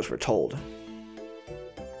pouch and do as we're told.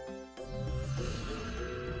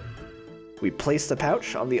 We place the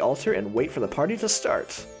pouch on the altar and wait for the party to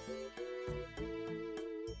start.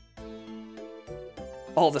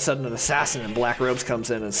 All of a sudden an assassin in black robes comes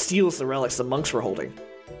in and steals the relics the monks were holding.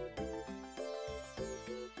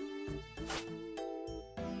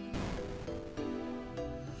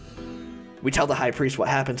 We tell the high priest what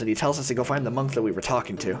happens and he tells us to go find the monk that we were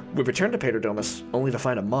talking to. We return to Paterdomus only to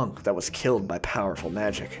find a monk that was killed by powerful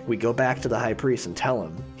magic. We go back to the high priest and tell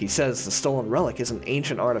him. He says the stolen relic is an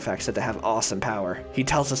ancient artifact said to have awesome power. He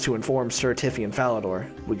tells us to inform Sir Tiffian Falador.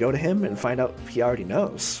 We go to him and find out he already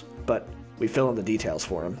knows, but we fill in the details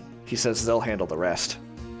for him. He says they'll handle the rest.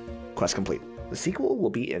 Quest complete. The sequel will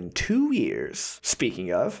be in 2 years.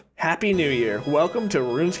 Speaking of, Happy New Year! Welcome to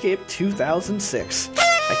RuneScape 2006.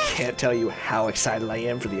 I can't tell you how excited I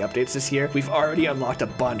am for the updates this year. We've already unlocked a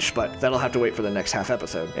bunch, but that'll have to wait for the next half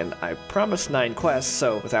episode. And I promised 9 quests,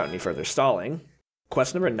 so without any further stalling.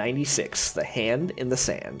 Quest number 96, The Hand in the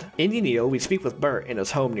Sand. In Unio, we speak with Bert in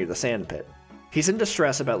his home near the sand pit. He's in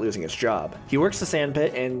distress about losing his job. He works the sand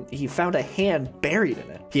pit and he found a hand buried in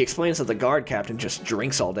it. He explains that the guard captain just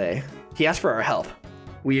drinks all day. He asks for our help.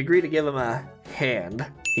 We agree to give him a hand.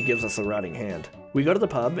 He gives us a rotting hand. We go to the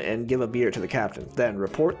pub and give a beer to the captain, then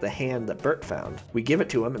report the hand that Bert found. We give it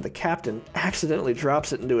to him and the captain accidentally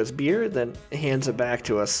drops it into his beer, then hands it back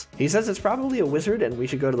to us. He says it's probably a wizard and we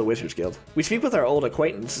should go to the Wizards Guild. We speak with our old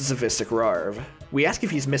acquaintance, Zavistic Rarv. We ask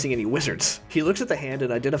if he's missing any wizards. He looks at the hand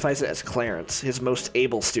and identifies it as Clarence, his most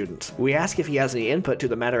able student. We ask if he has any input to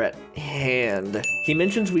the matter at hand. He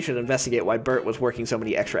mentions we should investigate why Bert was working so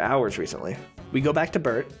many extra hours recently. We go back to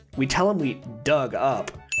Bert. We tell him we dug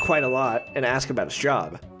up quite a lot and ask about his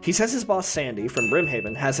job. He says his boss Sandy from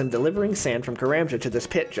Brimhaven has him delivering sand from Karamja to this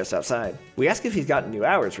pit just outside. We ask if he's gotten new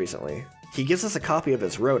hours recently. He gives us a copy of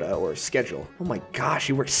his rota, or schedule. Oh my gosh,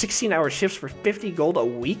 he works 16-hour shifts for 50 gold a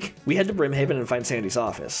week? We head to Brimhaven and find Sandy's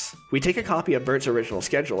office. We take a copy of Bert's original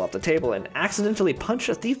schedule off the table and accidentally punch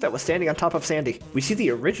a thief that was standing on top of Sandy. We see the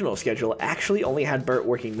original schedule actually only had Bert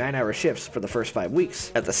working 9-hour shifts for the first 5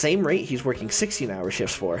 weeks, at the same rate he's working 16-hour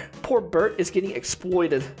shifts for. Poor Bert is getting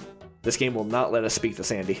exploited. This game will not let us speak to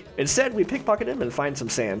Sandy. Instead, we pickpocket him and find some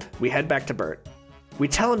sand. We head back to Bert. We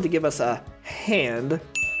tell him to give us a hand,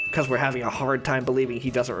 because we're having a hard time believing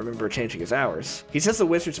he doesn't remember changing his hours. He says the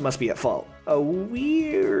wizards must be at fault. A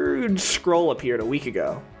weird scroll appeared a week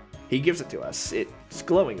ago. He gives it to us. It's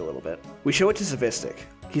glowing a little bit. We show it to Zavistic.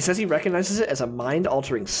 He says he recognizes it as a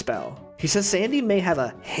mind-altering spell. He says Sandy may have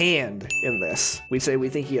a hand in this. We say we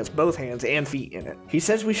think he has both hands and feet in it. He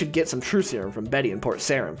says we should get some true serum from Betty in Port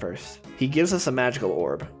Sarim first. He gives us a magical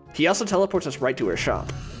orb. He also teleports us right to her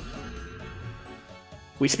shop.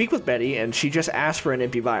 We speak with Betty, and she just asks for an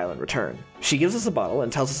empty vial in return. She gives us a bottle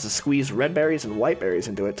and tells us to squeeze red berries and white berries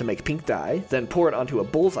into it to make pink dye, then pour it onto a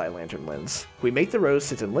bullseye lantern lens. We make the rose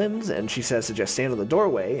sit in lens, and she says to just stand in the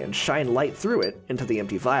doorway and shine light through it into the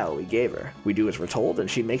empty vial we gave her. We do as we're told, and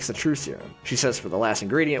she makes the true serum. She says for the last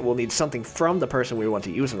ingredient, we'll need something from the person we want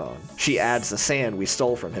to use it on. She adds the sand we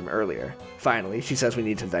stole from him earlier. Finally, she says we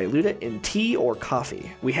need to dilute it in tea or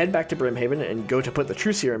coffee. We head back to Brimhaven and go to put the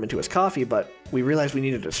true serum into his coffee, but we realize we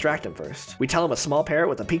need to distract him first. We tell him a small parrot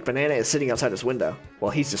with a pink banana is sitting outside his window.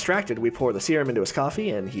 While he's distracted, we pour the serum into his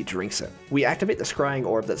coffee and he drinks it. We activate the scrying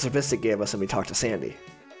orb that Zavistic gave us and we talk to Sandy.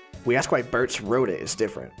 We ask why Bert's rota is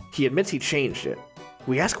different. He admits he changed it.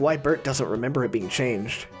 We ask why Bert doesn't remember it being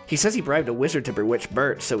changed. He says he bribed a wizard to bewitch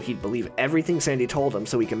Bert so he'd believe everything Sandy told him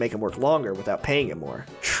so he can make him work longer without paying him more.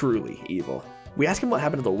 Truly evil. We ask him what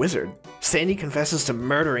happened to the wizard. Sandy confesses to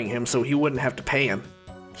murdering him so he wouldn't have to pay him.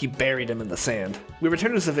 He buried him in the sand. We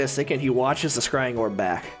return to Zavistic and he watches the scrying orb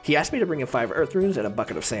back. He asked me to bring him 5 earth runes and a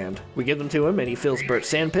bucket of sand. We give them to him and he fills Bert's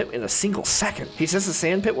sand pit in a single second. He says the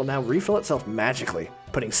sand pit will now refill itself magically,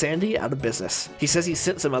 putting Sandy out of business. He says he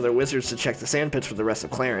sent some other wizards to check the sand pits for the rest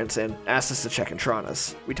of Clarence and asked us to check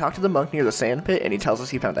Entrana's. We talk to the monk near the sand pit and he tells us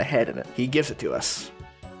he found a head in it. He gives it to us.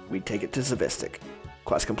 We take it to Zavistic.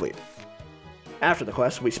 Quest complete. After the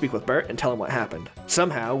quest, we speak with Bert and tell him what happened.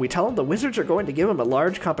 Somehow, we tell him the wizards are going to give him a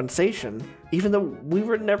large compensation, even though we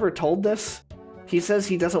were never told this. He says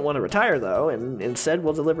he doesn't want to retire though, and instead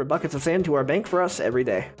will deliver buckets of sand to our bank for us every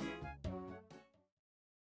day.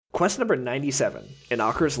 Quest number 97,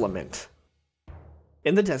 Inakar's Lament.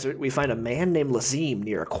 In the desert, we find a man named Lazim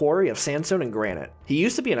near a quarry of sandstone and granite. He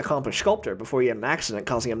used to be an accomplished sculptor before he had an accident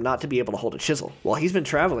causing him not to be able to hold a chisel. While he's been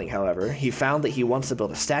traveling, however, he found that he wants to build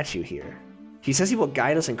a statue here. He says he will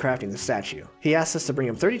guide us in crafting the statue. He asks us to bring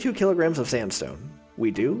him 32 kilograms of sandstone.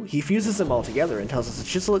 We do. He fuses them all together and tells us to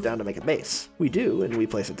chisel it down to make a base. We do, and we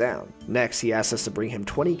place it down. Next, he asks us to bring him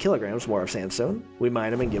 20 kilograms more of sandstone. We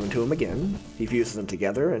mine them and give them to him again. He fuses them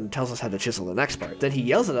together and tells us how to chisel the next part. Then he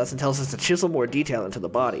yells at us and tells us to chisel more detail into the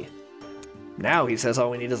body. Now he says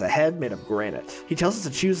all we need is a head made of granite. He tells us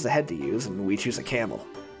to choose the head to use, and we choose a camel.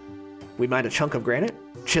 We mine a chunk of granite,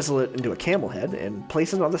 chisel it into a camel head, and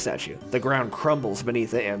place it on the statue. The ground crumbles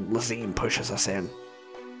beneath it, and Lazim pushes us in.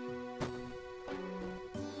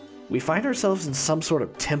 We find ourselves in some sort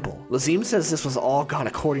of temple. Lazim says this was all gone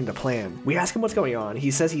according to plan. We ask him what's going on.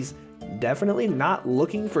 He says he's definitely not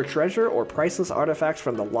looking for treasure or priceless artifacts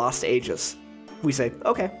from the lost ages. We say,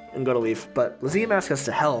 okay, and go to leave, but Lazim asks us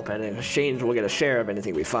to help, and in exchange we'll get a share of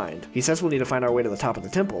anything we find. He says we'll need to find our way to the top of the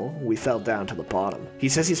temple. We fell down to the bottom. He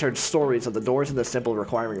says he's heard stories of the doors in this temple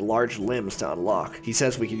requiring large limbs to unlock. He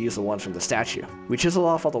says we could use the ones from the statue. We chisel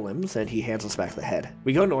off all the limbs, and he hands us back the head.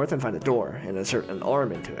 We go north and find a door, and insert an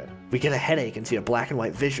arm into it. We get a headache and see a black and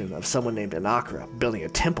white vision of someone named Anakra building a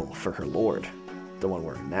temple for her lord, the one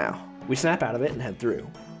we're in now. We snap out of it and head through.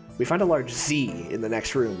 We find a large Z in the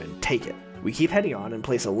next room and take it. We keep heading on and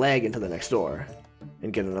place a leg into the next door,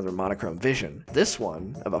 and get another monochrome vision. This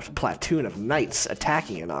one of a platoon of knights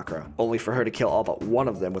attacking Anakra, only for her to kill all but one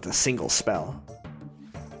of them with a single spell.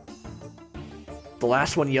 The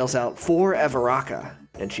last one yells out, "For Everaka,"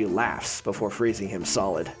 and she laughs before freezing him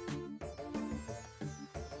solid.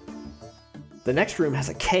 The next room has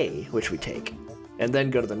a K, which we take, and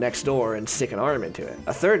then go to the next door and stick an arm into it.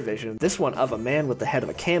 A third vision, this one of a man with the head of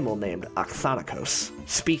a camel named Akthanakos,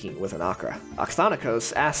 speaking with Anakra.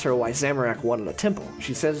 Akthanakos asks her why Zamorak wanted a temple.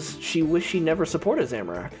 She says she wished she never supported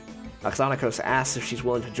Zamorak. Akthanakos asks if she's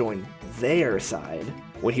willing to join their side.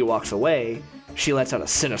 When he walks away, she lets out a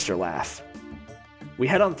sinister laugh. We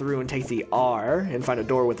head on through and take the R and find a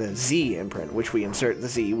door with a Z imprint, which we insert the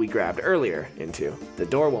Z we grabbed earlier into. The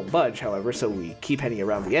door won't budge, however, so we keep heading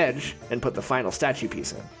around the edge and put the final statue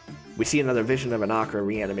piece in. We see another vision of Anakra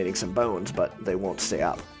reanimating some bones, but they won't stay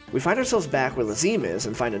up. We find ourselves back where Lazim is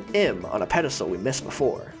and find an M on a pedestal we missed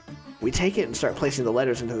before. We take it and start placing the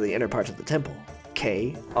letters into the inner parts of the temple.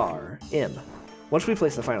 K, R, M. Once we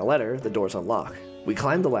place the final letter, the doors unlock. We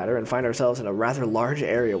climb the ladder and find ourselves in a rather large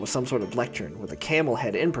area with some sort of lectern with a camel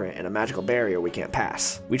head imprint and a magical barrier we can't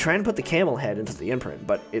pass. We try and put the camel head into the imprint,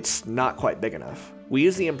 but it's not quite big enough. We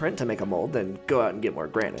use the imprint to make a mold, then go out and get more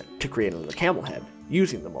granite to create another camel head,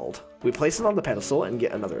 using the mold. We place it on the pedestal and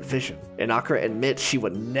get another vision. Anakra admits she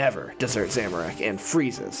would never desert Zamorak and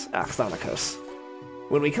freezes Akthanakos.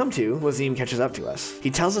 When we come to, Lazim catches up to us.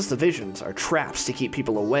 He tells us the visions are traps to keep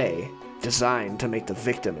people away, designed to make the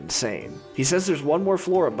victim insane. He says there's one more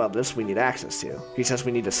floor above this we need access to. He says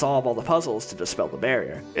we need to solve all the puzzles to dispel the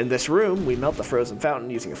barrier. In this room, we melt the frozen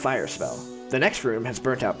fountain using a fire spell. The next room has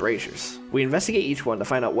burnt out braziers. We investigate each one to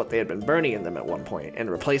find out what they had been burning in them at one point and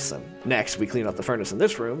replace them. Next, we clean up the furnace in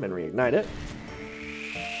this room and reignite it.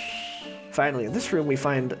 Finally, in this room we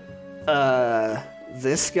find,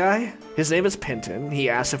 this guy? His name is Pinton. He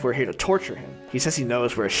asks if we're here to torture him. He says he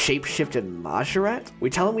knows we're a shape-shifted Majorat. We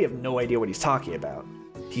tell him we have no idea what he's talking about.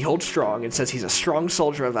 He holds strong and says he's a strong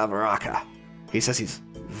soldier of Avaraka. He says he's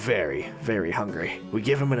very, very hungry. We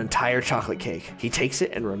give him an entire chocolate cake. He takes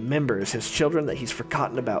it and remembers his children that he's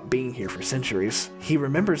forgotten about being here for centuries. He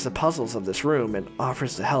remembers the puzzles of this room and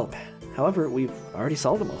offers to help. However, we've already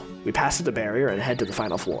solved them all. We pass through the barrier and head to the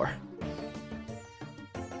final floor.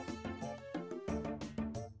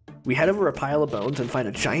 We head over a pile of bones and find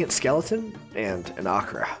a giant skeleton and an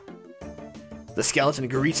Anakra. The skeleton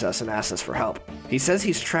greets us and asks us for help. He says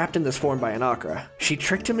he's trapped in this form by Anakra. She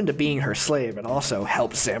tricked him into being her slave and also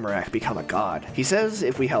helped Zamorak become a god. He says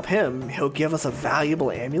if we help him, he'll give us a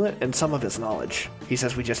valuable amulet and some of his knowledge. He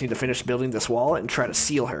says we just need to finish building this wall and try to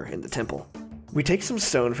seal her in the temple. We take some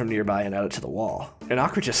stone from nearby and add it to the wall.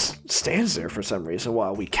 Anakra just stands there for some reason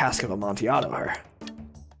while we cask of Amontillado her.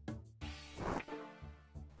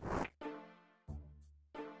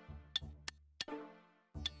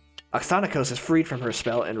 Akthanakos is freed from her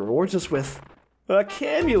spell and rewards us with a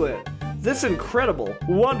Camulet. This incredible,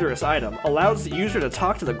 wondrous item allows the user to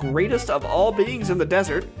talk to the greatest of all beings in the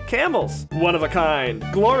desert, camels. One of a kind,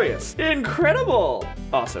 glorious, incredible.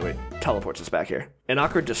 Also, it teleports us back here.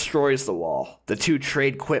 Anakra destroys the wall. The two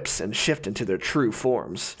trade quips and shift into their true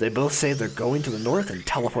forms. They both say they're going to the north and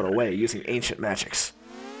teleport away using ancient magics.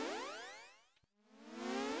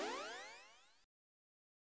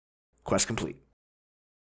 Quest complete.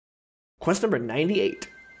 Quest number 98,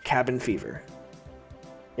 Cabin Fever.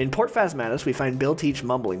 In Port Phasmatis, we find Bill Teach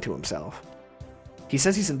mumbling to himself. He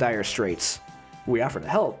says he's in dire straits. We offer to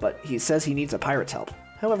help, but he says he needs a pirate's help.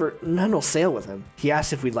 However, none will sail with him. He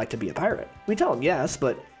asks if we'd like to be a pirate. We tell him yes,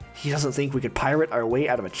 but he doesn't think we could pirate our way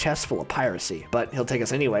out of a chest full of piracy, but he'll take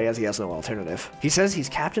us anyway as he has no alternative. He says he's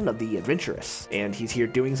captain of the Adventurous, and he's here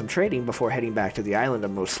doing some trading before heading back to the island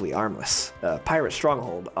of Mostly Armless, a pirate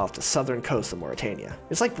stronghold off the southern coast of Mauritania.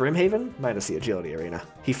 It's like Brimhaven, minus the agility arena.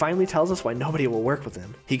 He finally tells us why nobody will work with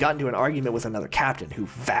him. He got into an argument with another captain who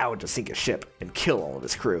vowed to sink his ship and kill all of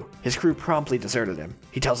his crew. His crew promptly deserted him.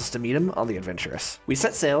 He tells us to meet him on the Adventurous. We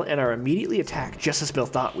set sail and are immediately attacked just as Bill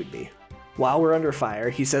thought we'd be. While we're under fire,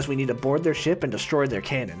 he says we need to board their ship and destroy their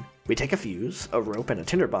cannon. We take a fuse, a rope, and a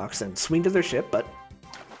tinderbox and swing to their ship, but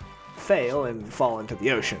fail and fall into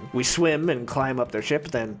the ocean. We swim and climb up their ship,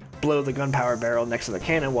 then blow the gunpowder barrel next to the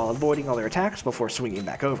cannon while avoiding all their attacks before swinging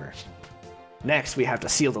back over. Next, we have to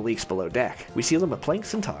seal the leaks below deck. We seal them with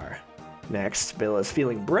planks and tar. Next, Bill is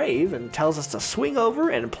feeling brave and tells us to swing over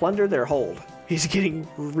and plunder their hold. He's getting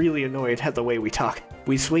really annoyed at the way we talk.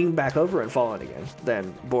 We swing back over and fall in again,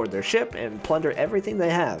 then board their ship and plunder everything they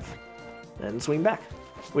have, and swing back,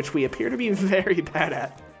 which we appear to be very bad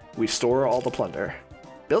at. We store all the plunder.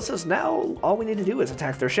 Bill says now all we need to do is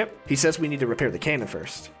attack their ship. He says we need to repair the cannon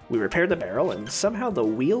first. We repair the barrel and somehow the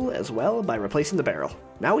wheel as well by replacing the barrel.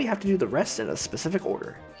 Now we have to do the rest in a specific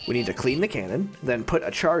order. We need to clean the cannon, then put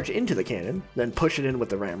a charge into the cannon, then push it in with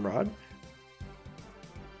the ramrod,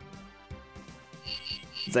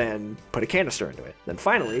 then put a canister into it. Then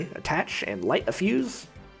finally, attach and light a fuse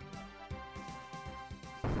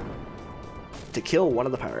to kill one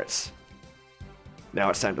of the pirates. Now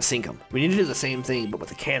it's time to sink them. We need to do the same thing but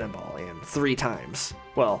with a cannonball and 3 times.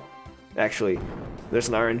 Well, actually, there's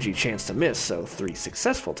an RNG chance to miss, so 3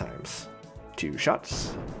 successful times. 2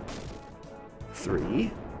 shots. 3.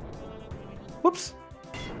 Whoops.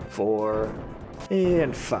 4.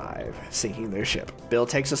 And 5, sinking their ship. Bill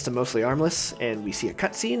takes us to Mostly Armless, and we see a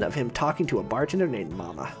cutscene of him talking to a bartender named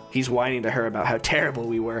Mama. He's whining to her about how terrible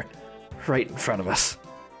we were, right in front of us.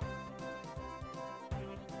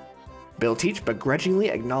 Bill Teach begrudgingly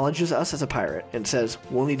acknowledges us as a pirate and says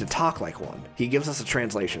we'll need to talk like one. He gives us a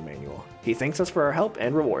translation manual. He thanks us for our help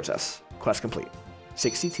and rewards us. Quest complete.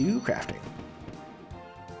 62 crafting.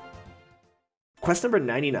 Quest number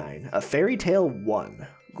 99, A Fairy Tale 1,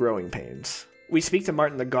 Growing Pains. We speak to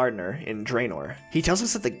Martin the Gardener in Draenor. He tells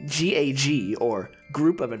us that the GAG, or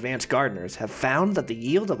Group of Advanced Gardeners, have found that the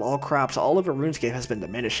yield of all crops all over RuneScape has been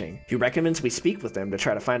diminishing. He recommends we speak with them to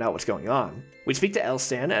try to find out what's going on. We speak to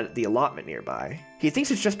Elstan at the allotment nearby. He thinks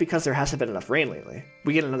it's just because there hasn't been enough rain lately.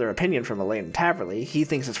 We get another opinion from Elaine Taverley. He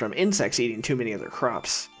thinks it's from insects eating too many of their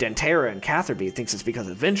crops. Dentera and Catherby thinks it's because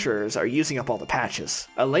adventurers are using up all the patches.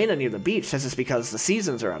 Elena near the beach says it's because the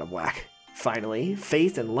seasons are out of whack. Finally,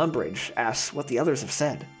 Faith in Lumbridge asks what the others have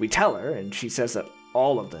said. We tell her, and she says that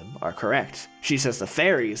all of them are correct. She says the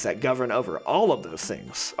fairies that govern over all of those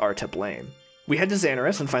things are to blame. We head to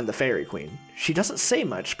Xanaris and find the Fairy Queen. She doesn't say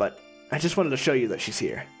much, but I just wanted to show you that she's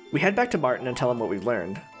here. We head back to Martin and tell him what we've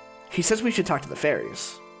learned. He says we should talk to the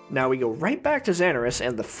fairies. Now we go right back to Xanaris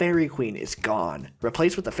and the Fairy Queen is gone,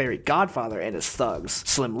 replaced with the Fairy Godfather and his thugs,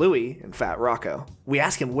 Slim Louie and Fat Rocco. We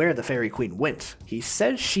ask him where the Fairy Queen went. He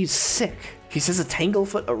says she's sick. He says a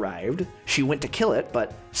Tanglefoot arrived, she went to kill it,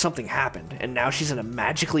 but something happened, and now she's in a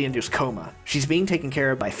magically induced coma. She's being taken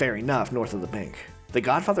care of by Fairy Nuff north of the bank. The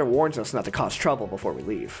Godfather warns us not to cause trouble before we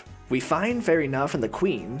leave. We find Fairy Nuff and the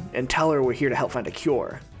Queen, and tell her we're here to help find a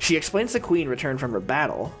cure. She explains the Queen returned from her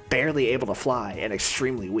battle, barely able to fly and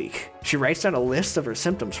extremely weak. She writes down a list of her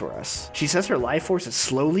symptoms for us. She says her life force is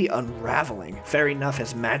slowly unraveling. Fairy Nuff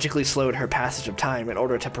has magically slowed her passage of time in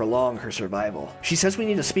order to prolong her survival. She says we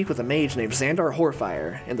need to speak with a mage named Xandar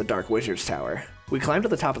Horfire in the Dark Wizard's Tower. We climb to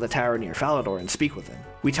the top of the tower near Falador and speak with him.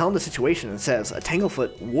 We tell him the situation and says a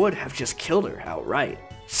Tanglefoot would have just killed her outright.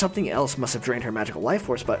 Something else must have drained her magical life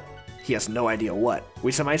force, but he has no idea what.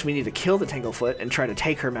 We surmise we need to kill the Tanglefoot and try to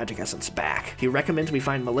take her magic essence back. He recommends we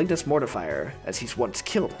find Malignus Mortifier, as he's once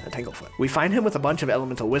killed a Tanglefoot. We find him with a bunch of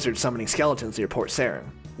elemental wizards summoning skeletons near Port Sarin.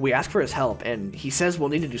 We ask for his help, and he says we'll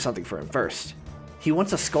need to do something for him first. He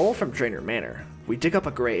wants a skull from Draenor Manor. We dig up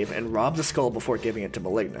a grave and rob the skull before giving it to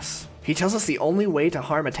Malignus. He tells us the only way to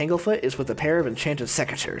harm a Tanglefoot is with a pair of enchanted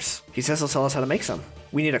secateurs. He says he'll tell us how to make some.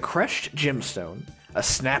 We need a crushed gemstone, a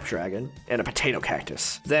snapdragon, and a potato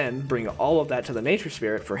cactus. Then bring all of that to the nature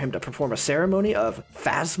spirit for him to perform a ceremony of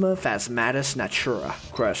Phasma Phasmatis Natura.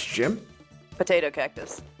 Crushed gem. Potato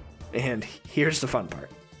cactus. And here's the fun part.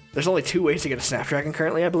 There's only 2 ways to get a Snapdragon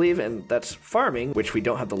currently, I believe, and that's farming, which we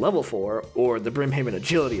don't have the level for, or the Brimhaven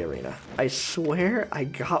Agility Arena. I swear I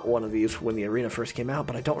got one of these when the arena first came out,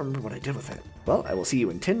 but I don't remember what I did with it. Well, I will see you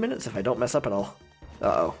in 10 minutes if I don't mess up at all.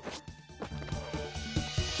 Uh-oh.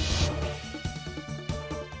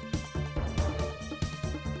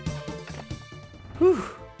 Whew.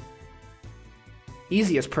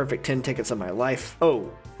 Easiest perfect 10 tickets of my life.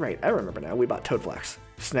 Oh, right, I remember now, we bought Toadflax.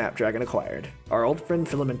 Snapdragon acquired. Our old friend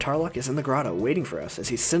Philemon Tarlock is in the grotto waiting for us as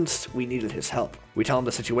he sensed we needed his help. We tell him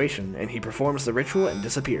the situation, and he performs the ritual and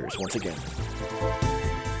disappears once again.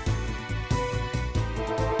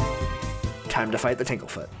 Time to fight the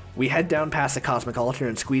Tanglefoot. We head down past the Cosmic Altar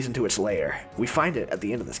and squeeze into its lair. We find it at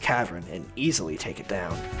the end of this cavern and easily take it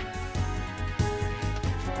down.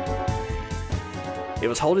 It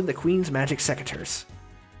was holding the Queen's magic secateurs.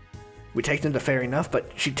 We take them to Fairy Nuff,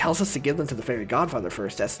 but she tells us to give them to the Fairy Godfather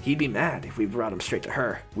first, as he'd be mad if we brought them straight to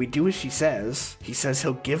her. We do as she says. He says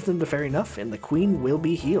he'll give them to Fairy Nuff, and the Queen will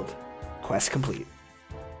be healed. Quest complete.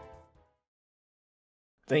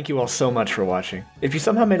 Thank you all so much for watching. If you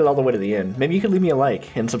somehow made it all the way to the end, maybe you could leave me a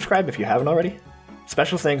like, and subscribe if you haven't already.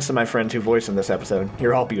 Special thanks to my friends who voiced in this episode.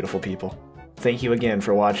 You're all beautiful people. Thank you again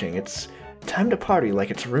for watching. It's time to party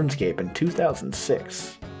like it's RuneScape in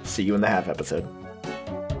 2006. See you in the half episode.